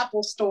at the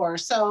Apple store.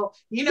 So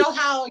you know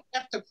how you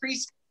have to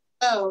pre-schedule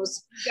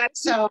those.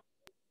 So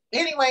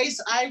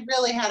anyways, I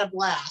really had a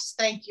blast.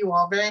 Thank you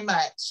all very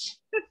much.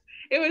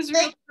 It was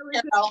really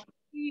good to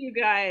see you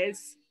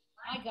guys.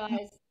 Hi,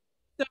 guys.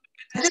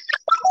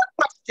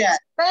 Question.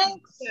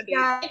 Thanks. Debbie.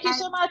 Thank you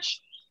so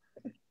much.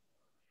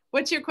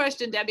 What's your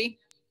question, Debbie?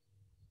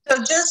 So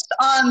just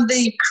on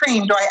the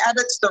cream, do I add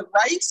it to the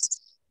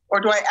rice or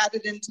do I add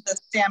it into the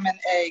salmon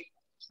egg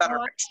butter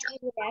mixture? I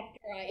added it after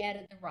I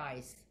added the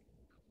rice.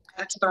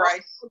 Add it to the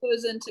rice. It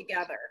goes in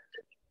together.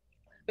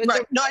 But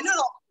Right. No, I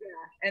know.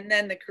 Yeah, and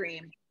then the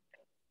cream.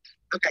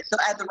 Okay, so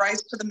add the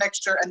rice to the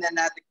mixture and then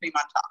add the cream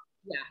on top.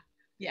 Yeah.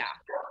 Yeah.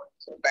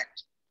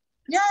 Perfect.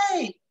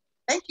 Yay!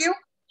 Thank you.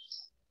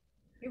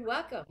 You're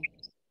welcome.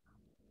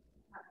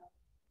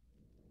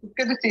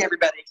 Good to see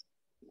everybody.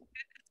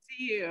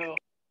 See you.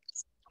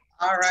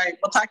 All right,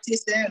 we'll talk to you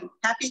soon.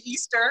 Happy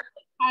Easter.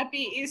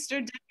 Happy Easter,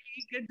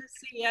 Debbie. Good to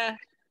see you.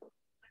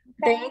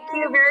 Thank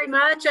you very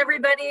much,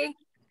 everybody.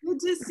 Good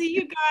to see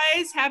you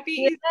guys.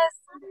 Happy Yes.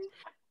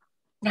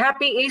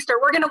 Happy Easter.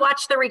 We're going to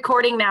watch the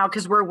recording now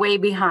because we're way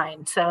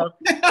behind. So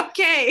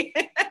Okay.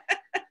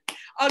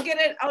 I'll get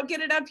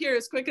it up here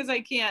as quick as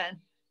I can.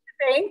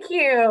 thank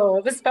you.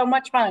 It was so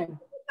much fun. It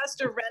has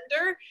to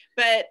render,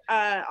 but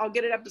I'll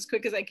get it up as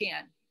quick as I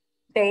can.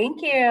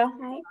 Thank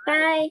you.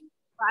 Bye,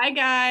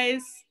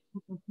 guys.